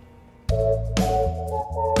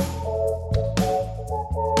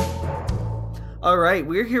 All right,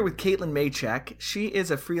 we're here with Caitlin Maychek. She is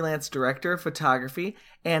a freelance director of photography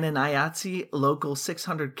and an IATSE Local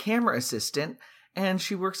 600 camera assistant, and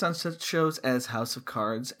she works on such shows as House of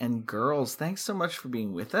Cards and Girls. Thanks so much for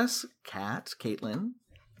being with us, Caitlin.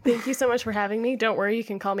 Thank you so much for having me. Don't worry, you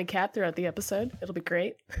can call me Kat throughout the episode. It'll be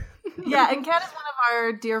great. Yeah, and Kat is one of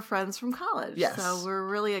our dear friends from college. Yes. So we're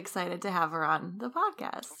really excited to have her on the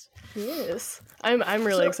podcast. Yes. I'm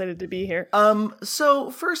really excited to be here. So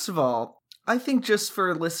first of all, I think just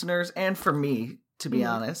for listeners and for me, to be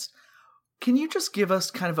honest, can you just give us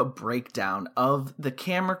kind of a breakdown of the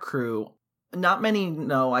camera crew? Not many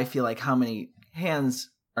know, I feel like, how many hands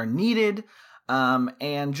are needed,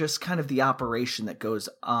 and just kind of the operation that goes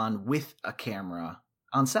on with a camera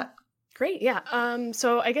on set. Great, yeah.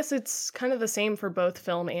 So I guess it's kind of the same for both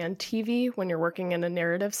film and TV when you're working in a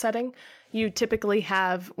narrative setting. You typically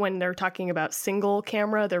have, when they're talking about single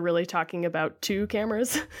camera, they're really talking about two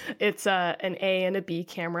cameras. It's an A and a B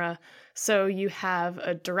camera. So you have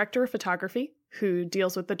a director of photography who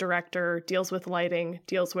deals with the director, deals with lighting,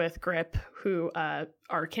 deals with grip, who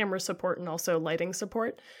are camera support and also lighting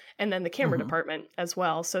support, and then the camera department as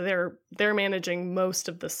well. So they're managing most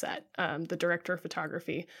of the set, the director of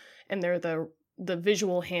photography, and they're the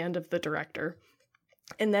visual hand of the director.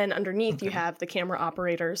 And then underneath you have the camera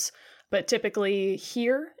operators. But typically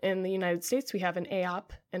here in the United States, we have an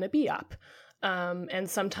AOP and a BOP. And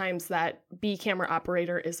sometimes that B camera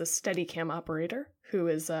operator is a Steadicam operator,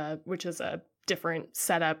 which is a different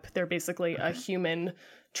setup. They're basically a human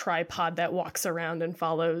tripod that walks around and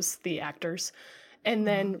follows the actors. And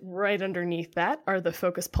then right underneath that are the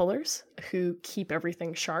focus pullers who keep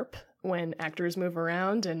everything sharp when actors move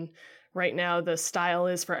around. And right now, the style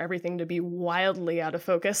is for everything to be wildly out of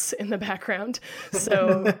focus in the background.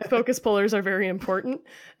 So focus pullers are very important.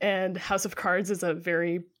 And House of Cards is a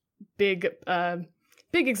very big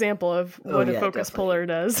example of what a focus puller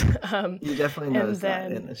does. You definitely noticed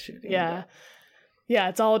that in the shooting. Yeah. Yeah,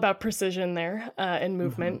 it's all about precision there and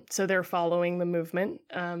movement. So they're following the movement.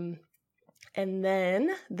 And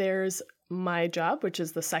then there's my job, which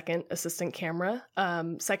is the second assistant camera.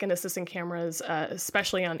 Second assistant cameras,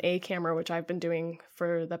 especially on A camera, which I've been doing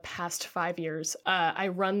for the past 5 years. I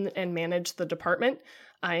run and manage the department.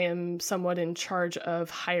 I am somewhat in charge of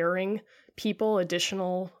hiring people,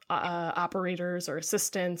 additional operators or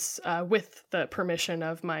assistants with the permission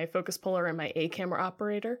of my focus puller and my A camera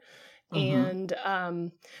operator. And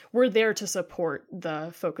we're there to support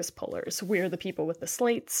the focus pullers. We're the people with the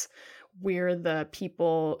slates. We're the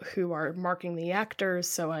people who are marking the actors,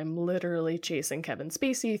 so I'm literally chasing Kevin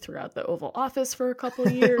Spacey throughout the Oval Office for a couple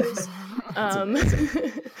of years.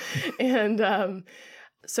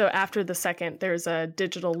 So after the second, there's a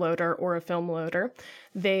digital loader or a film loader.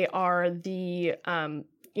 They are the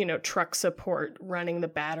truck support, running the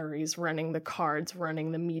batteries, running the cards,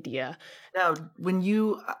 running the media. Now, when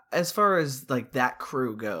you, as far as like that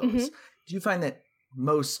crew goes, do you find that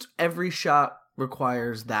every shot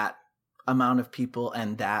requires that amount of people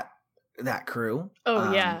and that crew?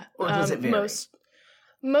 Oh yeah. Or does it vary?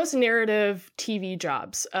 Most narrative TV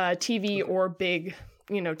jobs, TV or big,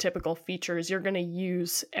 typical features, you're going to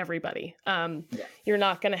use everybody. You're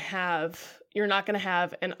not going to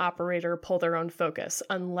have an operator pull their own focus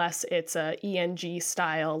unless it's a ENG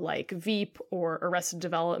style like Veep or Arrested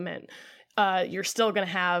Development. You're still going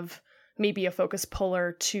to have maybe a focus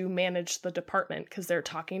puller to manage the department because they're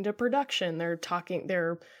talking to production, they're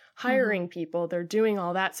hiring people, they're doing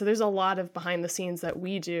all that. So there's a lot of behind the scenes that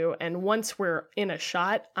we do. And once we're in a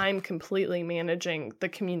shot, I'm completely managing the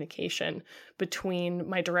communication between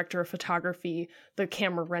my director of photography, the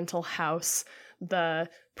camera rental house, the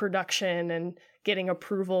production, and getting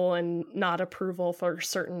approval and not approval for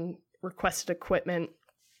certain requested equipment.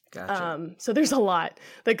 Gotcha. So there's a lot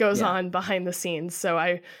that goes on behind the scenes. So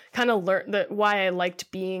I kind of learned that why I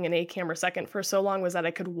liked being an 8-camera second for so long was that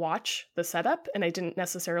I could watch the setup and I didn't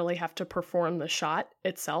necessarily have to perform the shot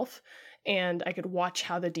itself. And I could watch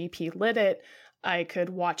how the DP lit it. I could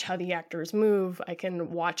watch how the actors move. I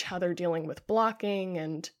can watch how they're dealing with blocking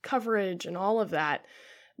and coverage and all of that.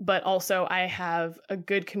 But also I have a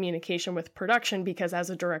good communication with production because as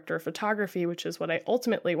a director of photography, which is what I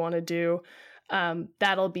ultimately want to do,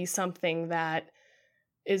 that'll be something that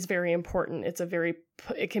is very important.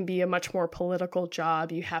 It can be a much more political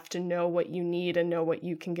job. You have to know what you need and know what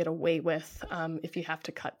you can get away with if you have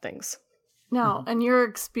to cut things. Now, and your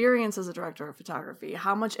experience as a director of photography,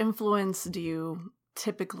 how much influence do you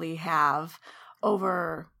typically have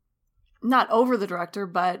not over the director,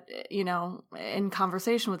 but, in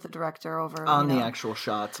conversation with the director over... On the actual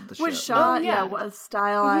shots of the show. Which shot, what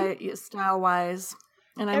style-wise.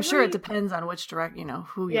 And I'm sure it depends on which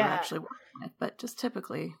who you're actually working with, but just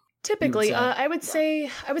typically, I would say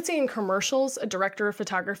in commercials, a director of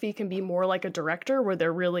photography can be more like a director where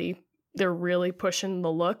they're really pushing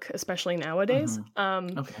the look, especially nowadays.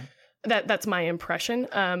 That's my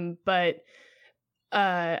impression. But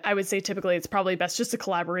I would say typically it's probably best just to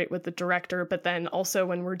collaborate with the director. But then also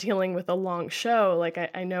when we're dealing with a long show, like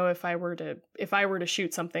I know if I were to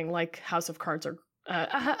shoot something like House of Cards or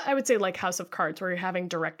I would say like House of Cards, where you're having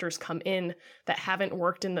directors come in that haven't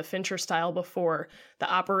worked in the Fincher style before, the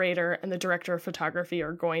operator and the director of photography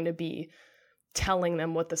are going to be telling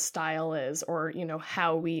them what the style is, or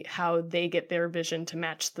how they get their vision to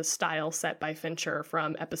match the style set by Fincher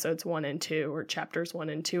from episodes 1 and 2 or chapters 1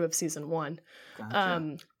 and 2 of season 1.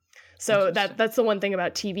 Gotcha. So that's the one thing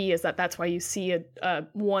about TV is that's why you see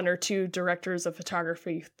one or two directors of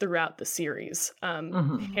photography throughout the series.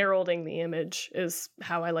 Heralding the image is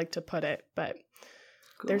how I like to put it, but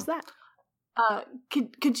there's that.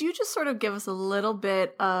 Could you just sort of give us a little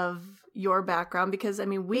bit of your background? Because I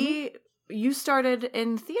mean, you started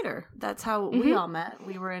in theater. That's how we all met.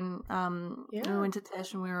 We were in we went to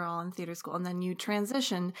Tisch and we were all in theater school, and then you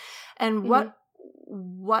transitioned. And what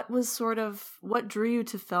drew you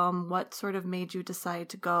to film? What sort of made you decide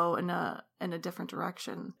to go in a different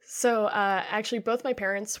direction? So actually both my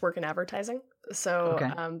parents work in advertising. So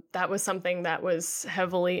that was something that was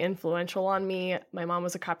heavily influential on me. My mom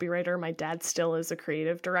was a copywriter. My dad still is a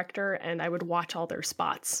creative director, and I would watch all their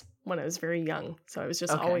spots when I was very young. So I was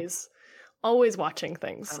just always watching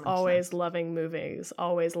things, always loving movies,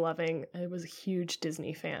 I was a huge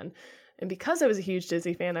Disney fan. And because I was a huge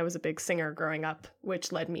Disney fan, I was a big singer growing up,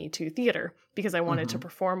 which led me to theater because I wanted to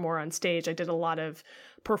perform more on stage. I did a lot of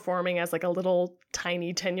performing as like a little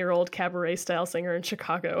tiny 10-year-old cabaret style singer in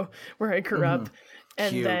Chicago where I grew up.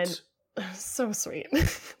 And Cute. Then so sweet.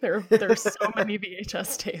 There's so many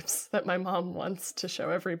VHS tapes that my mom wants to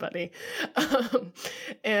show everybody.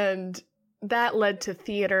 And that led to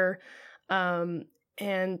theater.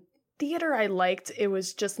 And theater I liked. It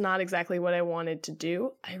was just not exactly what I wanted to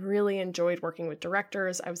do. I really enjoyed working with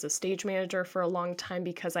directors. I was a stage manager for a long time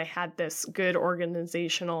because I had this good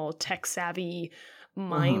organizational, tech-savvy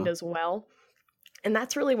mind as well. And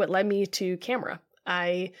that's really what led me to camera.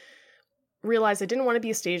 I realized I didn't want to be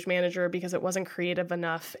a stage manager because it wasn't creative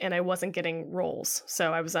enough and I wasn't getting roles.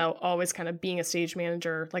 So I was always kind of being a stage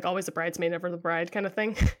manager, like always a bridesmaid, never the bride kind of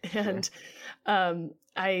thing. And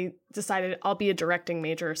I decided I'll be a directing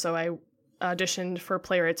major. So I auditioned for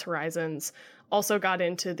Playwrights Horizons, also got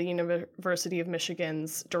into the University of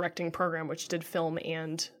Michigan's directing program, which did film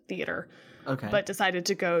and theater, but decided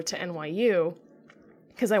to go to NYU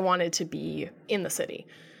because I wanted to be in the city.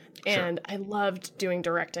 And I loved doing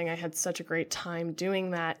directing. I had such a great time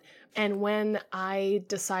doing that. And when I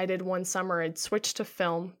decided one summer I'd switch to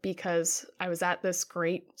film because I was at this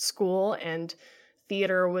great school and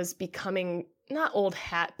theater was becoming not old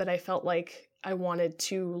hat, but I felt like I wanted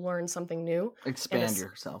to learn something new. Expand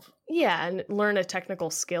yourself. Yeah, and learn a technical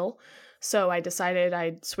skill. So I decided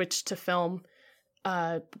I'd switch to film.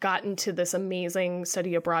 Got into this amazing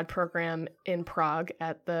study abroad program in Prague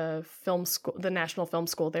at the film school, the National Film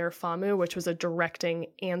School there, FAMU, which was a directing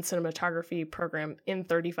and cinematography program in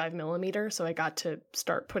 35 millimeter. So I got to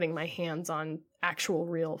start putting my hands on actual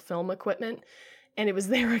real film equipment. And it was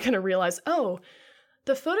there I kind of realized,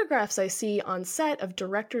 the photographs I see on set of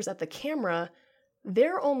directors at the camera,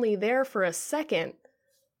 they're only there for a second.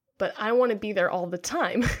 But I want to be there all the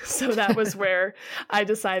time. So that was where I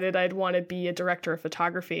decided I'd want to be a director of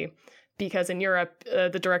photography because in Europe,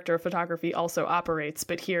 the director of photography also operates,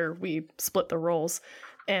 but here we split the roles.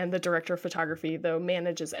 And the director of photography, though,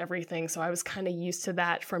 manages everything. So I was kind of used to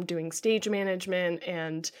that from doing stage management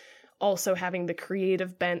and also having the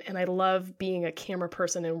creative bent, and I love being a camera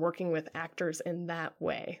person and working with actors in that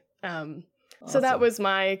way. So that was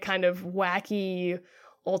my kind of wacky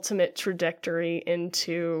ultimate trajectory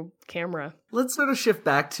into camera. Let's sort of shift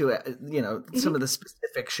back to some of the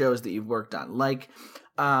specific shows that you've worked on, like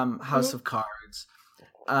House of Cards.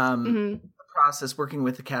 The process working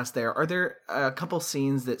with the cast there. Are there a couple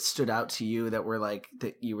scenes that stood out to you that were like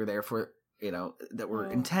that you were there for? That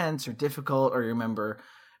were intense or difficult, or you remember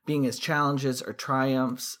being as challenges or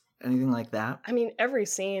triumphs, anything like that? I mean, every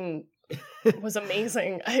scene was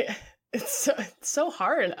amazing. It's so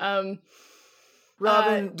hard.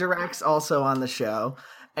 Robin directs also on the show,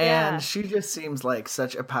 and she just seems like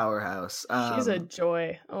such a powerhouse. She's a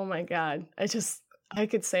joy. Oh my God. I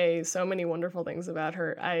could say so many wonderful things about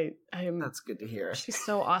her. That's good to hear. She's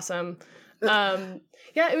so awesome.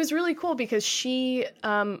 It was really cool because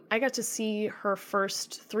I got to see her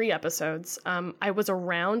first 3 episodes. I was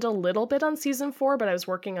around a little bit on season 4, but I was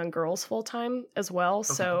working on Girls full time as well.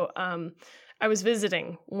 Okay. So, I was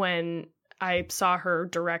visiting when I saw her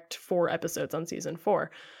direct 4 episodes on season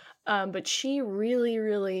 4. But she really,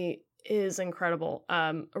 really is incredible.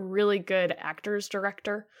 A really good actors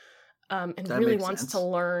director. And that really wants to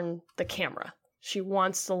learn the camera. She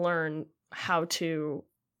wants to learn how to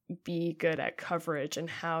be good at coverage and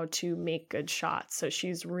how to make good shots. So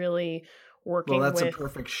she's really working with... Well, that's a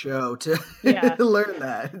perfect show to learn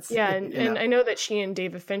that. And I know that she and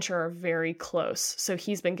David Fincher are very close. So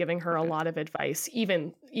he's been giving her a lot of advice,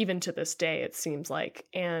 even to this day, it seems like.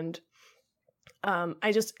 And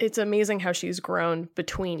it's amazing how she's grown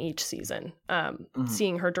between each season.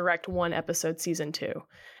 Seeing her direct 1 episode season 2,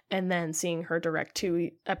 and then seeing her direct 2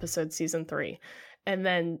 episodes season 3, and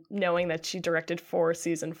then knowing that she directed 4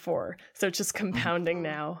 season 4. So it's just compounding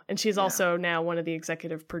now. And she's also now one of the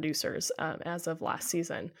executive producers as of last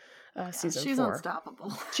season, season 4. She's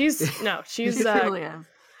unstoppable. She really is.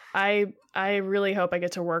 I really hope I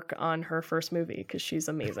get to work on her first movie because she's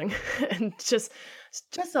amazing. And just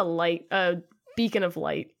a beacon of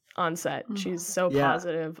light on set. She's so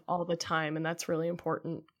positive all the time, and that's really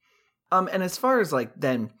important. And as far as like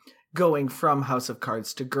then going from House of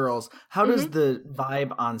Cards to Girls, how does the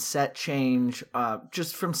vibe on set change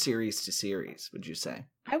just from series to series, would you say?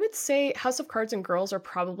 I would say House of Cards and Girls are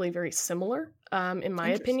probably very similar, in my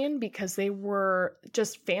opinion, because they were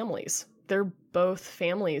just families. They're both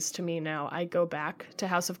families to me now. I go back to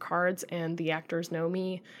House of Cards and the actors know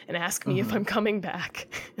me and ask me if I'm coming back.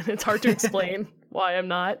 And it's hard to explain why I'm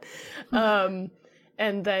not.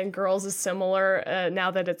 And then Girls is similar. Now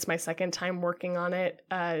that it's my second time working on it,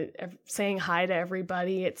 saying hi to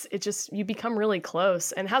everybody, it just, you become really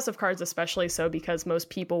close. And House of Cards especially so because most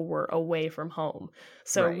people were away from home.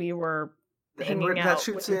 So we were hanging out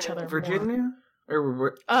with each other. Virginia?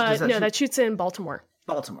 Or that shoots in Baltimore.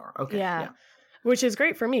 Baltimore, okay. Yeah. Which is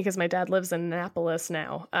great for me because my dad lives in Annapolis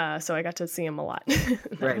now, so I got to see him a lot.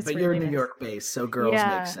 Right, but you're New York based, so Girls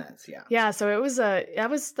makes sense. Yeah. So it was that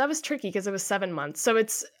was tricky because it was 7 months. So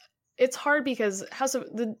it's hard because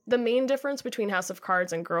the main difference between House of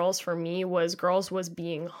Cards and Girls for me was Girls was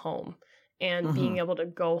being home and being able to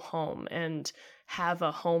go home and have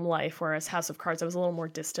a home life, whereas House of Cards I was a little more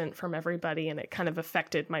distant from everybody, and it kind of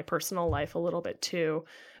affected my personal life a little bit too.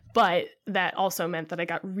 But that also meant that I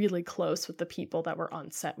got really close with the people that were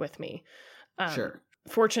on set with me. Sure.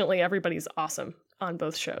 Fortunately, everybody's awesome on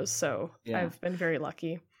both shows, so I've been very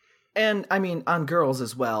lucky. And I mean, on Girls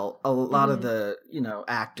as well, a lot of the,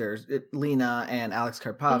 actors, Lena and Alex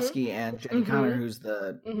Karpovsky and Jenny Connor, who's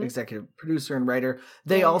the executive producer and writer,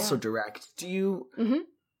 they also direct.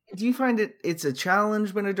 Do you find it's a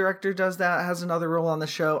challenge when a director does that, has another role on the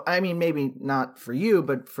show? I mean, maybe not for you,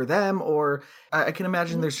 but for them, or I can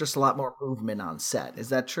imagine there's just a lot more movement on set. Is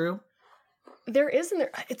that true? There is, and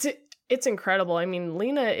it's incredible. I mean,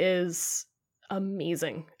 Lena is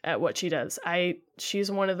amazing at what she does.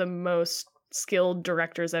 She's one of the most skilled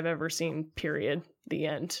directors I've ever seen, period. The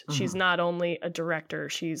end. She's not only a director,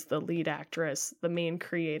 she's the lead actress, the main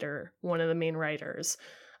creator, one of the main writers.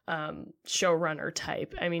 Showrunner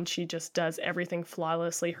type. I mean, she just does everything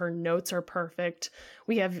flawlessly. Her notes are perfect.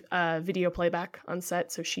 We have video playback on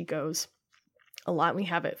set, so she goes a lot. We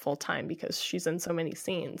have it full time because she's in so many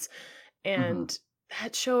scenes, and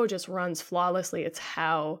that show just runs flawlessly. It's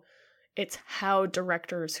how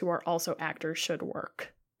directors who are also actors should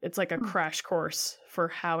work. It's like a crash course for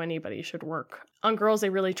how anybody should work. On Girls, they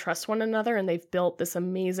really trust one another, and they've built this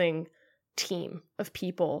amazing team of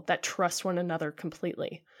people that trust one another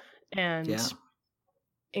completely. And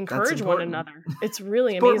encourage one another. It's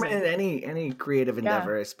really amazing. In any creative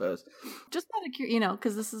endeavor, I suppose. Just out of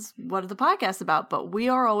because this is what the podcast is about, but we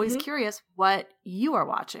are always curious what you are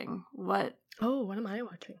watching. What am I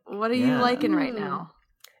watching? What are you liking right now?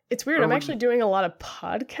 It's weird. I'm actually doing a lot of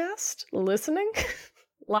podcast listening.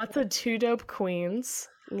 Lots of Two Dope Queens.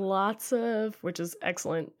 Which is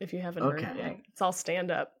excellent if you haven't heard it. It's all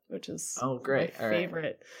stand up, which is great. My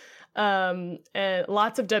favorite. And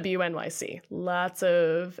lots of WNYC, lots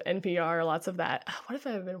of NPR, lots of that. What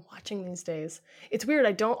have I been watching these days? It's weird.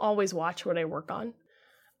 I don't always watch what I work on.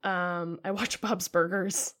 I watch Bob's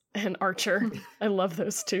Burgers and Archer. I love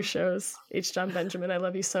those two shows. H. John Benjamin, I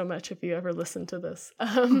love you so much if you ever listen to this.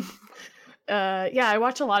 I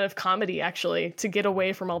watch a lot of comedy actually to get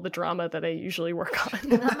away from all the drama that I usually work on.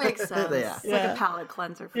 That makes sense. It's like a palate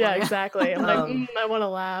cleanser for you. Exactly. I'm like, I want to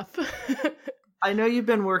laugh. I know you've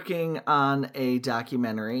been working on a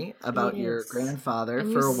documentary about your grandfather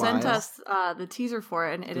for a while. You sent us the teaser for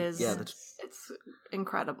it, and it's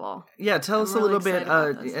incredible. Yeah, tell us a little bit,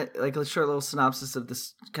 like a short little synopsis of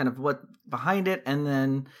this, kind of what behind it, and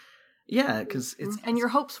then because it's and your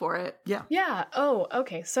hopes for it. Yeah. Oh,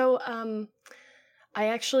 okay. So, I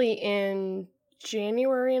actually in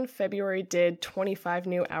January and February did 25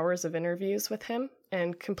 new hours of interviews with him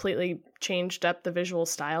and completely changed up the visual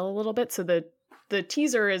style a little bit. So the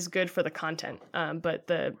teaser is good for the content, but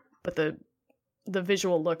the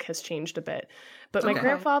visual look has changed a bit. But my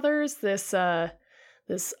grandfather's this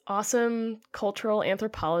awesome cultural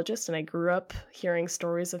anthropologist, and I grew up hearing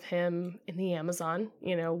stories of him in the Amazon,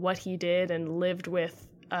 what he did and lived with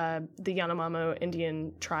the Yanomamo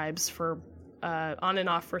Indian tribes for on and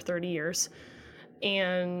off for 30 years.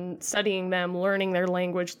 And studying them, learning their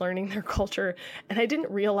language, learning their culture. And I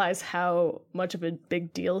didn't realize how much of a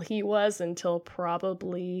big deal he was until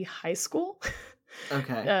probably high school.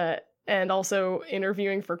 Okay. And also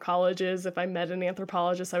interviewing for colleges. If I met an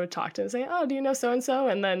anthropologist, I would talk to him and say, oh, do you know so-and-so?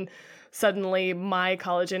 And then suddenly my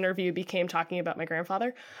college interview became talking about my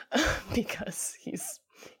grandfather because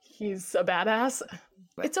he's a badass.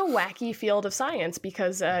 It's a wacky field of science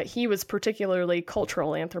because he was particularly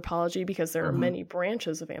cultural anthropology because there are many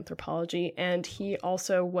branches of anthropology. And he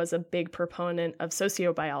also was a big proponent of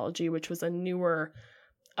sociobiology, which was a newer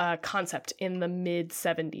concept in the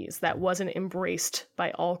mid-70s that wasn't embraced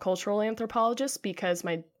by all cultural anthropologists because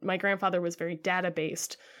my grandfather was very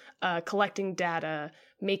data-based, collecting data,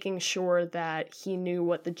 making sure that he knew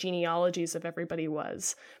what the genealogies of everybody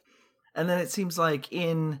was. And then it seems like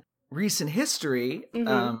in recent history,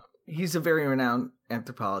 he's a very renowned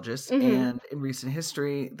anthropologist, and in recent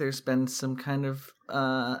history, there's been some kind of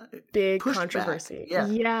big pushback. Controversy.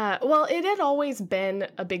 Yeah. Well, it had always been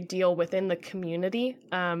a big deal within the community.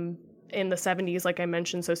 In the 70s, like I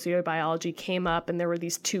mentioned, sociobiology came up, and there were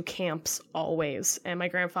these two camps always. And my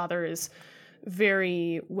grandfather is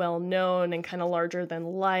very well known and kind of larger than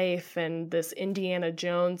life, and this Indiana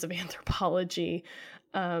Jones of anthropology.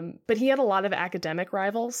 But he had a lot of academic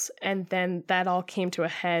rivals, and then that all came to a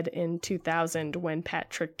head in 2000 when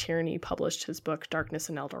Patrick Tierney published his book Darkness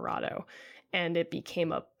in El Dorado, and it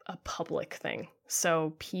became a public thing.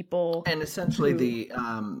 So people... And essentially the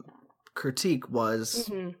critique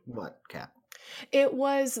was what, Cap? It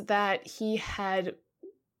was that he had,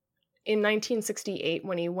 in 1968,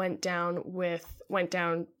 when he went down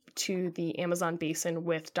to the Amazon basin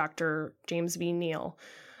with Dr. James V. Neal,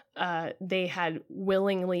 they had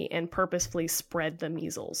willingly and purposefully spread the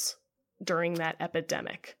measles during that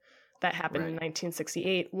epidemic that happened in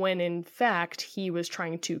 1968, when in fact he was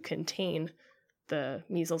trying to contain the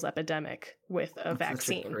measles epidemic with a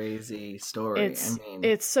vaccine. Such a crazy story.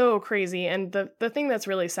 It's so crazy. And the thing that's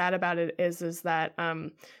really sad about it is that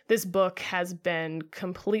this book has been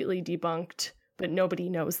completely debunked, but nobody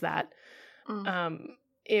knows that.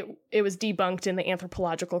 It was debunked in the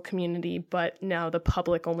anthropological community, but now the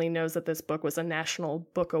public only knows that this book was a National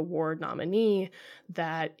Book Award nominee,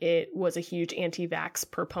 that it was a huge anti-vax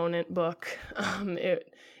proponent book.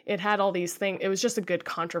 It had all these things. It was just a good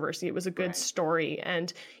controversy. It was a good story.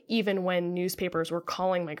 And even when newspapers were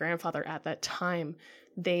calling my grandfather at that time,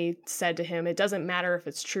 they said to him, it doesn't matter if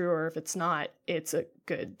it's true or if it's not, it's a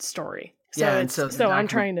good story. So I'm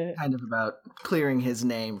trying to... Kind of about clearing his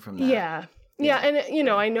name from that. Yeah, and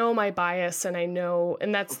I know my bias, and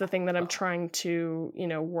and that's the thing that I'm trying to,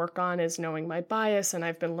 work on, is knowing my bias, and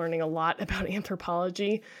I've been learning a lot about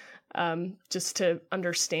anthropology, just to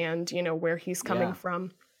understand, where he's coming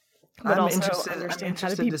from, but I'm also interested, understand how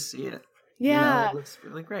to see it. Yeah, it looks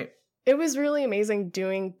really great. It was really amazing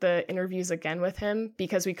doing the interviews again with him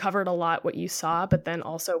because we covered a lot what you saw, but then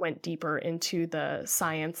also went deeper into the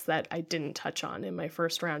science that I didn't touch on in my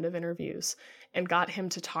first round of interviews and got him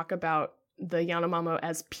to talk about the Yanomamo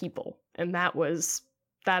as people. And that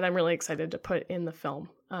I'm really excited to put in the film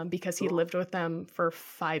because he lived with them for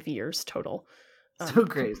 5 years total. So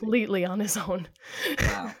crazy. Completely on his own.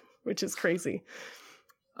 Wow. Which is crazy.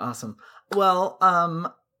 Awesome. Well,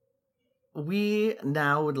 we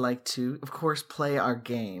now would like to, of course, play our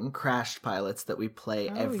game, Crashed Pilots, that we play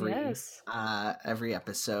every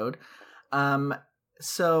episode.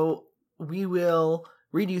 So we will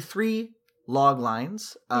read you 3 log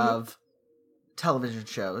lines of television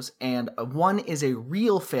shows, and one is a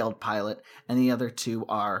real failed pilot, and the other 2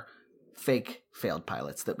 are fake failed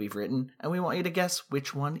pilots that we've written, and we want you to guess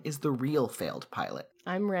which one is the real failed pilot.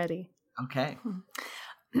 I'm ready. Okay.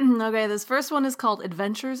 Okay, this first one is called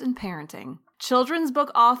Adventures in Parenting. Children's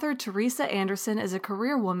book author Teresa Anderson is a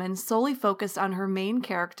career woman solely focused on her main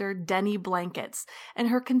character, Denny Blankets, and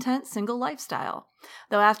her content single lifestyle.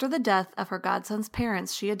 Though after the death of her godson's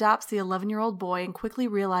parents, she adopts the 11-year-old boy and quickly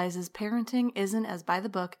realizes parenting isn't as by the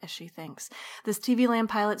book as she thinks. This TV Land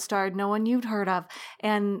pilot starred no one you'd heard of,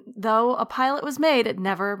 and though a pilot was made, it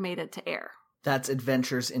never made it to air. That's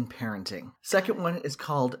Adventures in Parenting. Second one is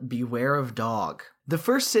called Beware of Dog. The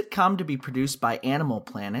first sitcom to be produced by Animal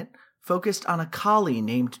Planet focused on a collie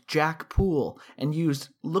named Jack Poole and used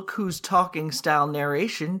Look Who's Talking style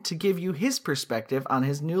narration to give you his perspective on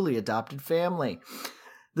his newly adopted family.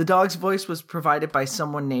 The dog's voice was provided by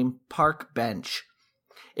someone named Park Bench.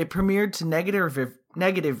 It premiered to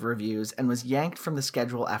negative reviews and was yanked from the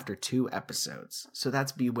schedule after 2 episodes. So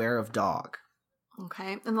that's Beware of Dog.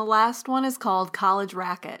 Okay, and the last one is called College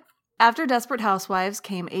Racket. After Desperate Housewives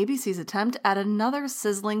came ABC's attempt at another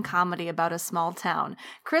sizzling comedy about a small town.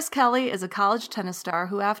 Chris Kelly is a college tennis star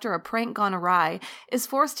who, after a prank gone awry, is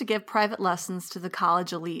forced to give private lessons to the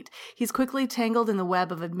college elite. He's quickly tangled in the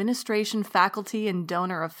web of administration, faculty, and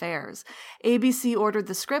donor affairs. ABC ordered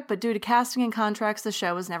the script, but due to casting and contracts, the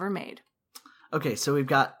show was never made. Okay, so we've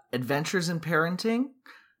got Adventures in Parenting,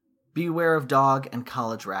 Beware of Dog, and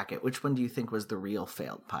College Racket. Which one do you think was the real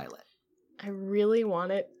failed pilot? I really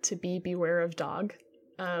want it to be Beware of Dog,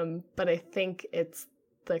 but I think it's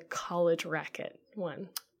the College Racket one.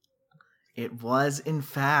 It was, in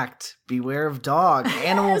fact, Beware of Dog.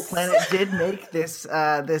 Animal Planet did make this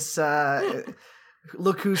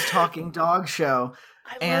Look Who's Talking dog show.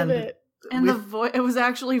 I love it. And it was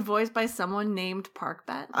actually voiced by someone named Park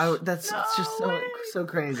Bench. It's just so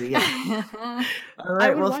crazy. Yeah. All right,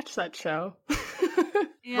 I would watch that show.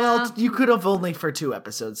 Yeah. Well, you could have only for 2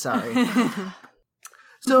 episodes. Sorry.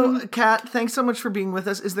 So, Kat, thanks so much for being with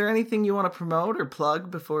us. Is there anything you want to promote or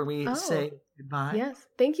plug before we say goodbye? Yes.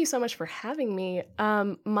 Thank you so much for having me.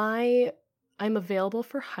 I'm available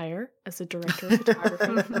for hire as a director of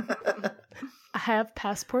photography. I have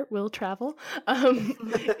passport, will travel.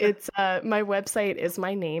 It's my website is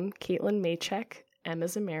my name, Caitlin Machek, M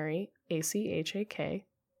as in Mary, ACHAK.com.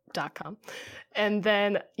 And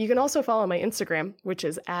then you can also follow my Instagram, which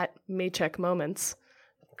is at Machek Moments.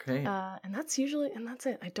 Great. And that's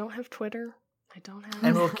it. I don't have Twitter. I don't have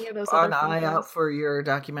and we'll any keep of those an other eye things. out for your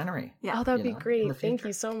documentary. Yeah. Oh, that would be great. Thank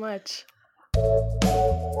you so much.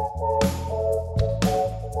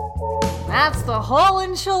 That's the whole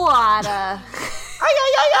enchilada.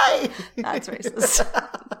 Ay. That's racist.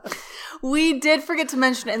 We did forget to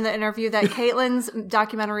mention in the interview that Caitlin's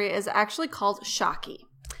documentary is actually called Shaki,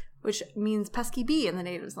 which means pesky bee in the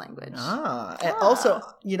natives' language. And also,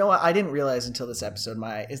 you know what I didn't realize until this episode,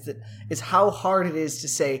 Maya, is how hard it is to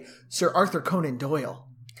say Sir Arthur Conan Doyle.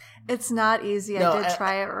 It's not easy. No, I did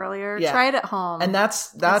try it earlier. Yeah. Try it at home. And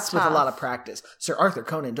that's with a lot of practice. Sir Arthur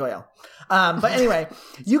Conan Doyle. But anyway,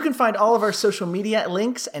 you can find all of our social media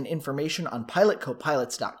links and information on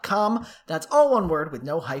pilotcopilots.com. That's all one word with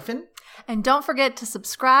no hyphen. And don't forget to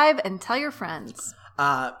subscribe and tell your friends.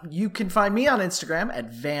 You can find me on Instagram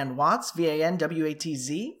at Van Watts,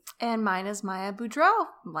 VANWATZ. And mine is Maya Boudreau,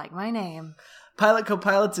 like my name. Pilot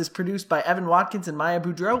Co-Pilots is produced by Evan Watkins and Maya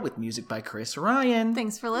Boudreau with music by Chris Ryan.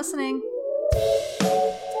 Thanks for listening.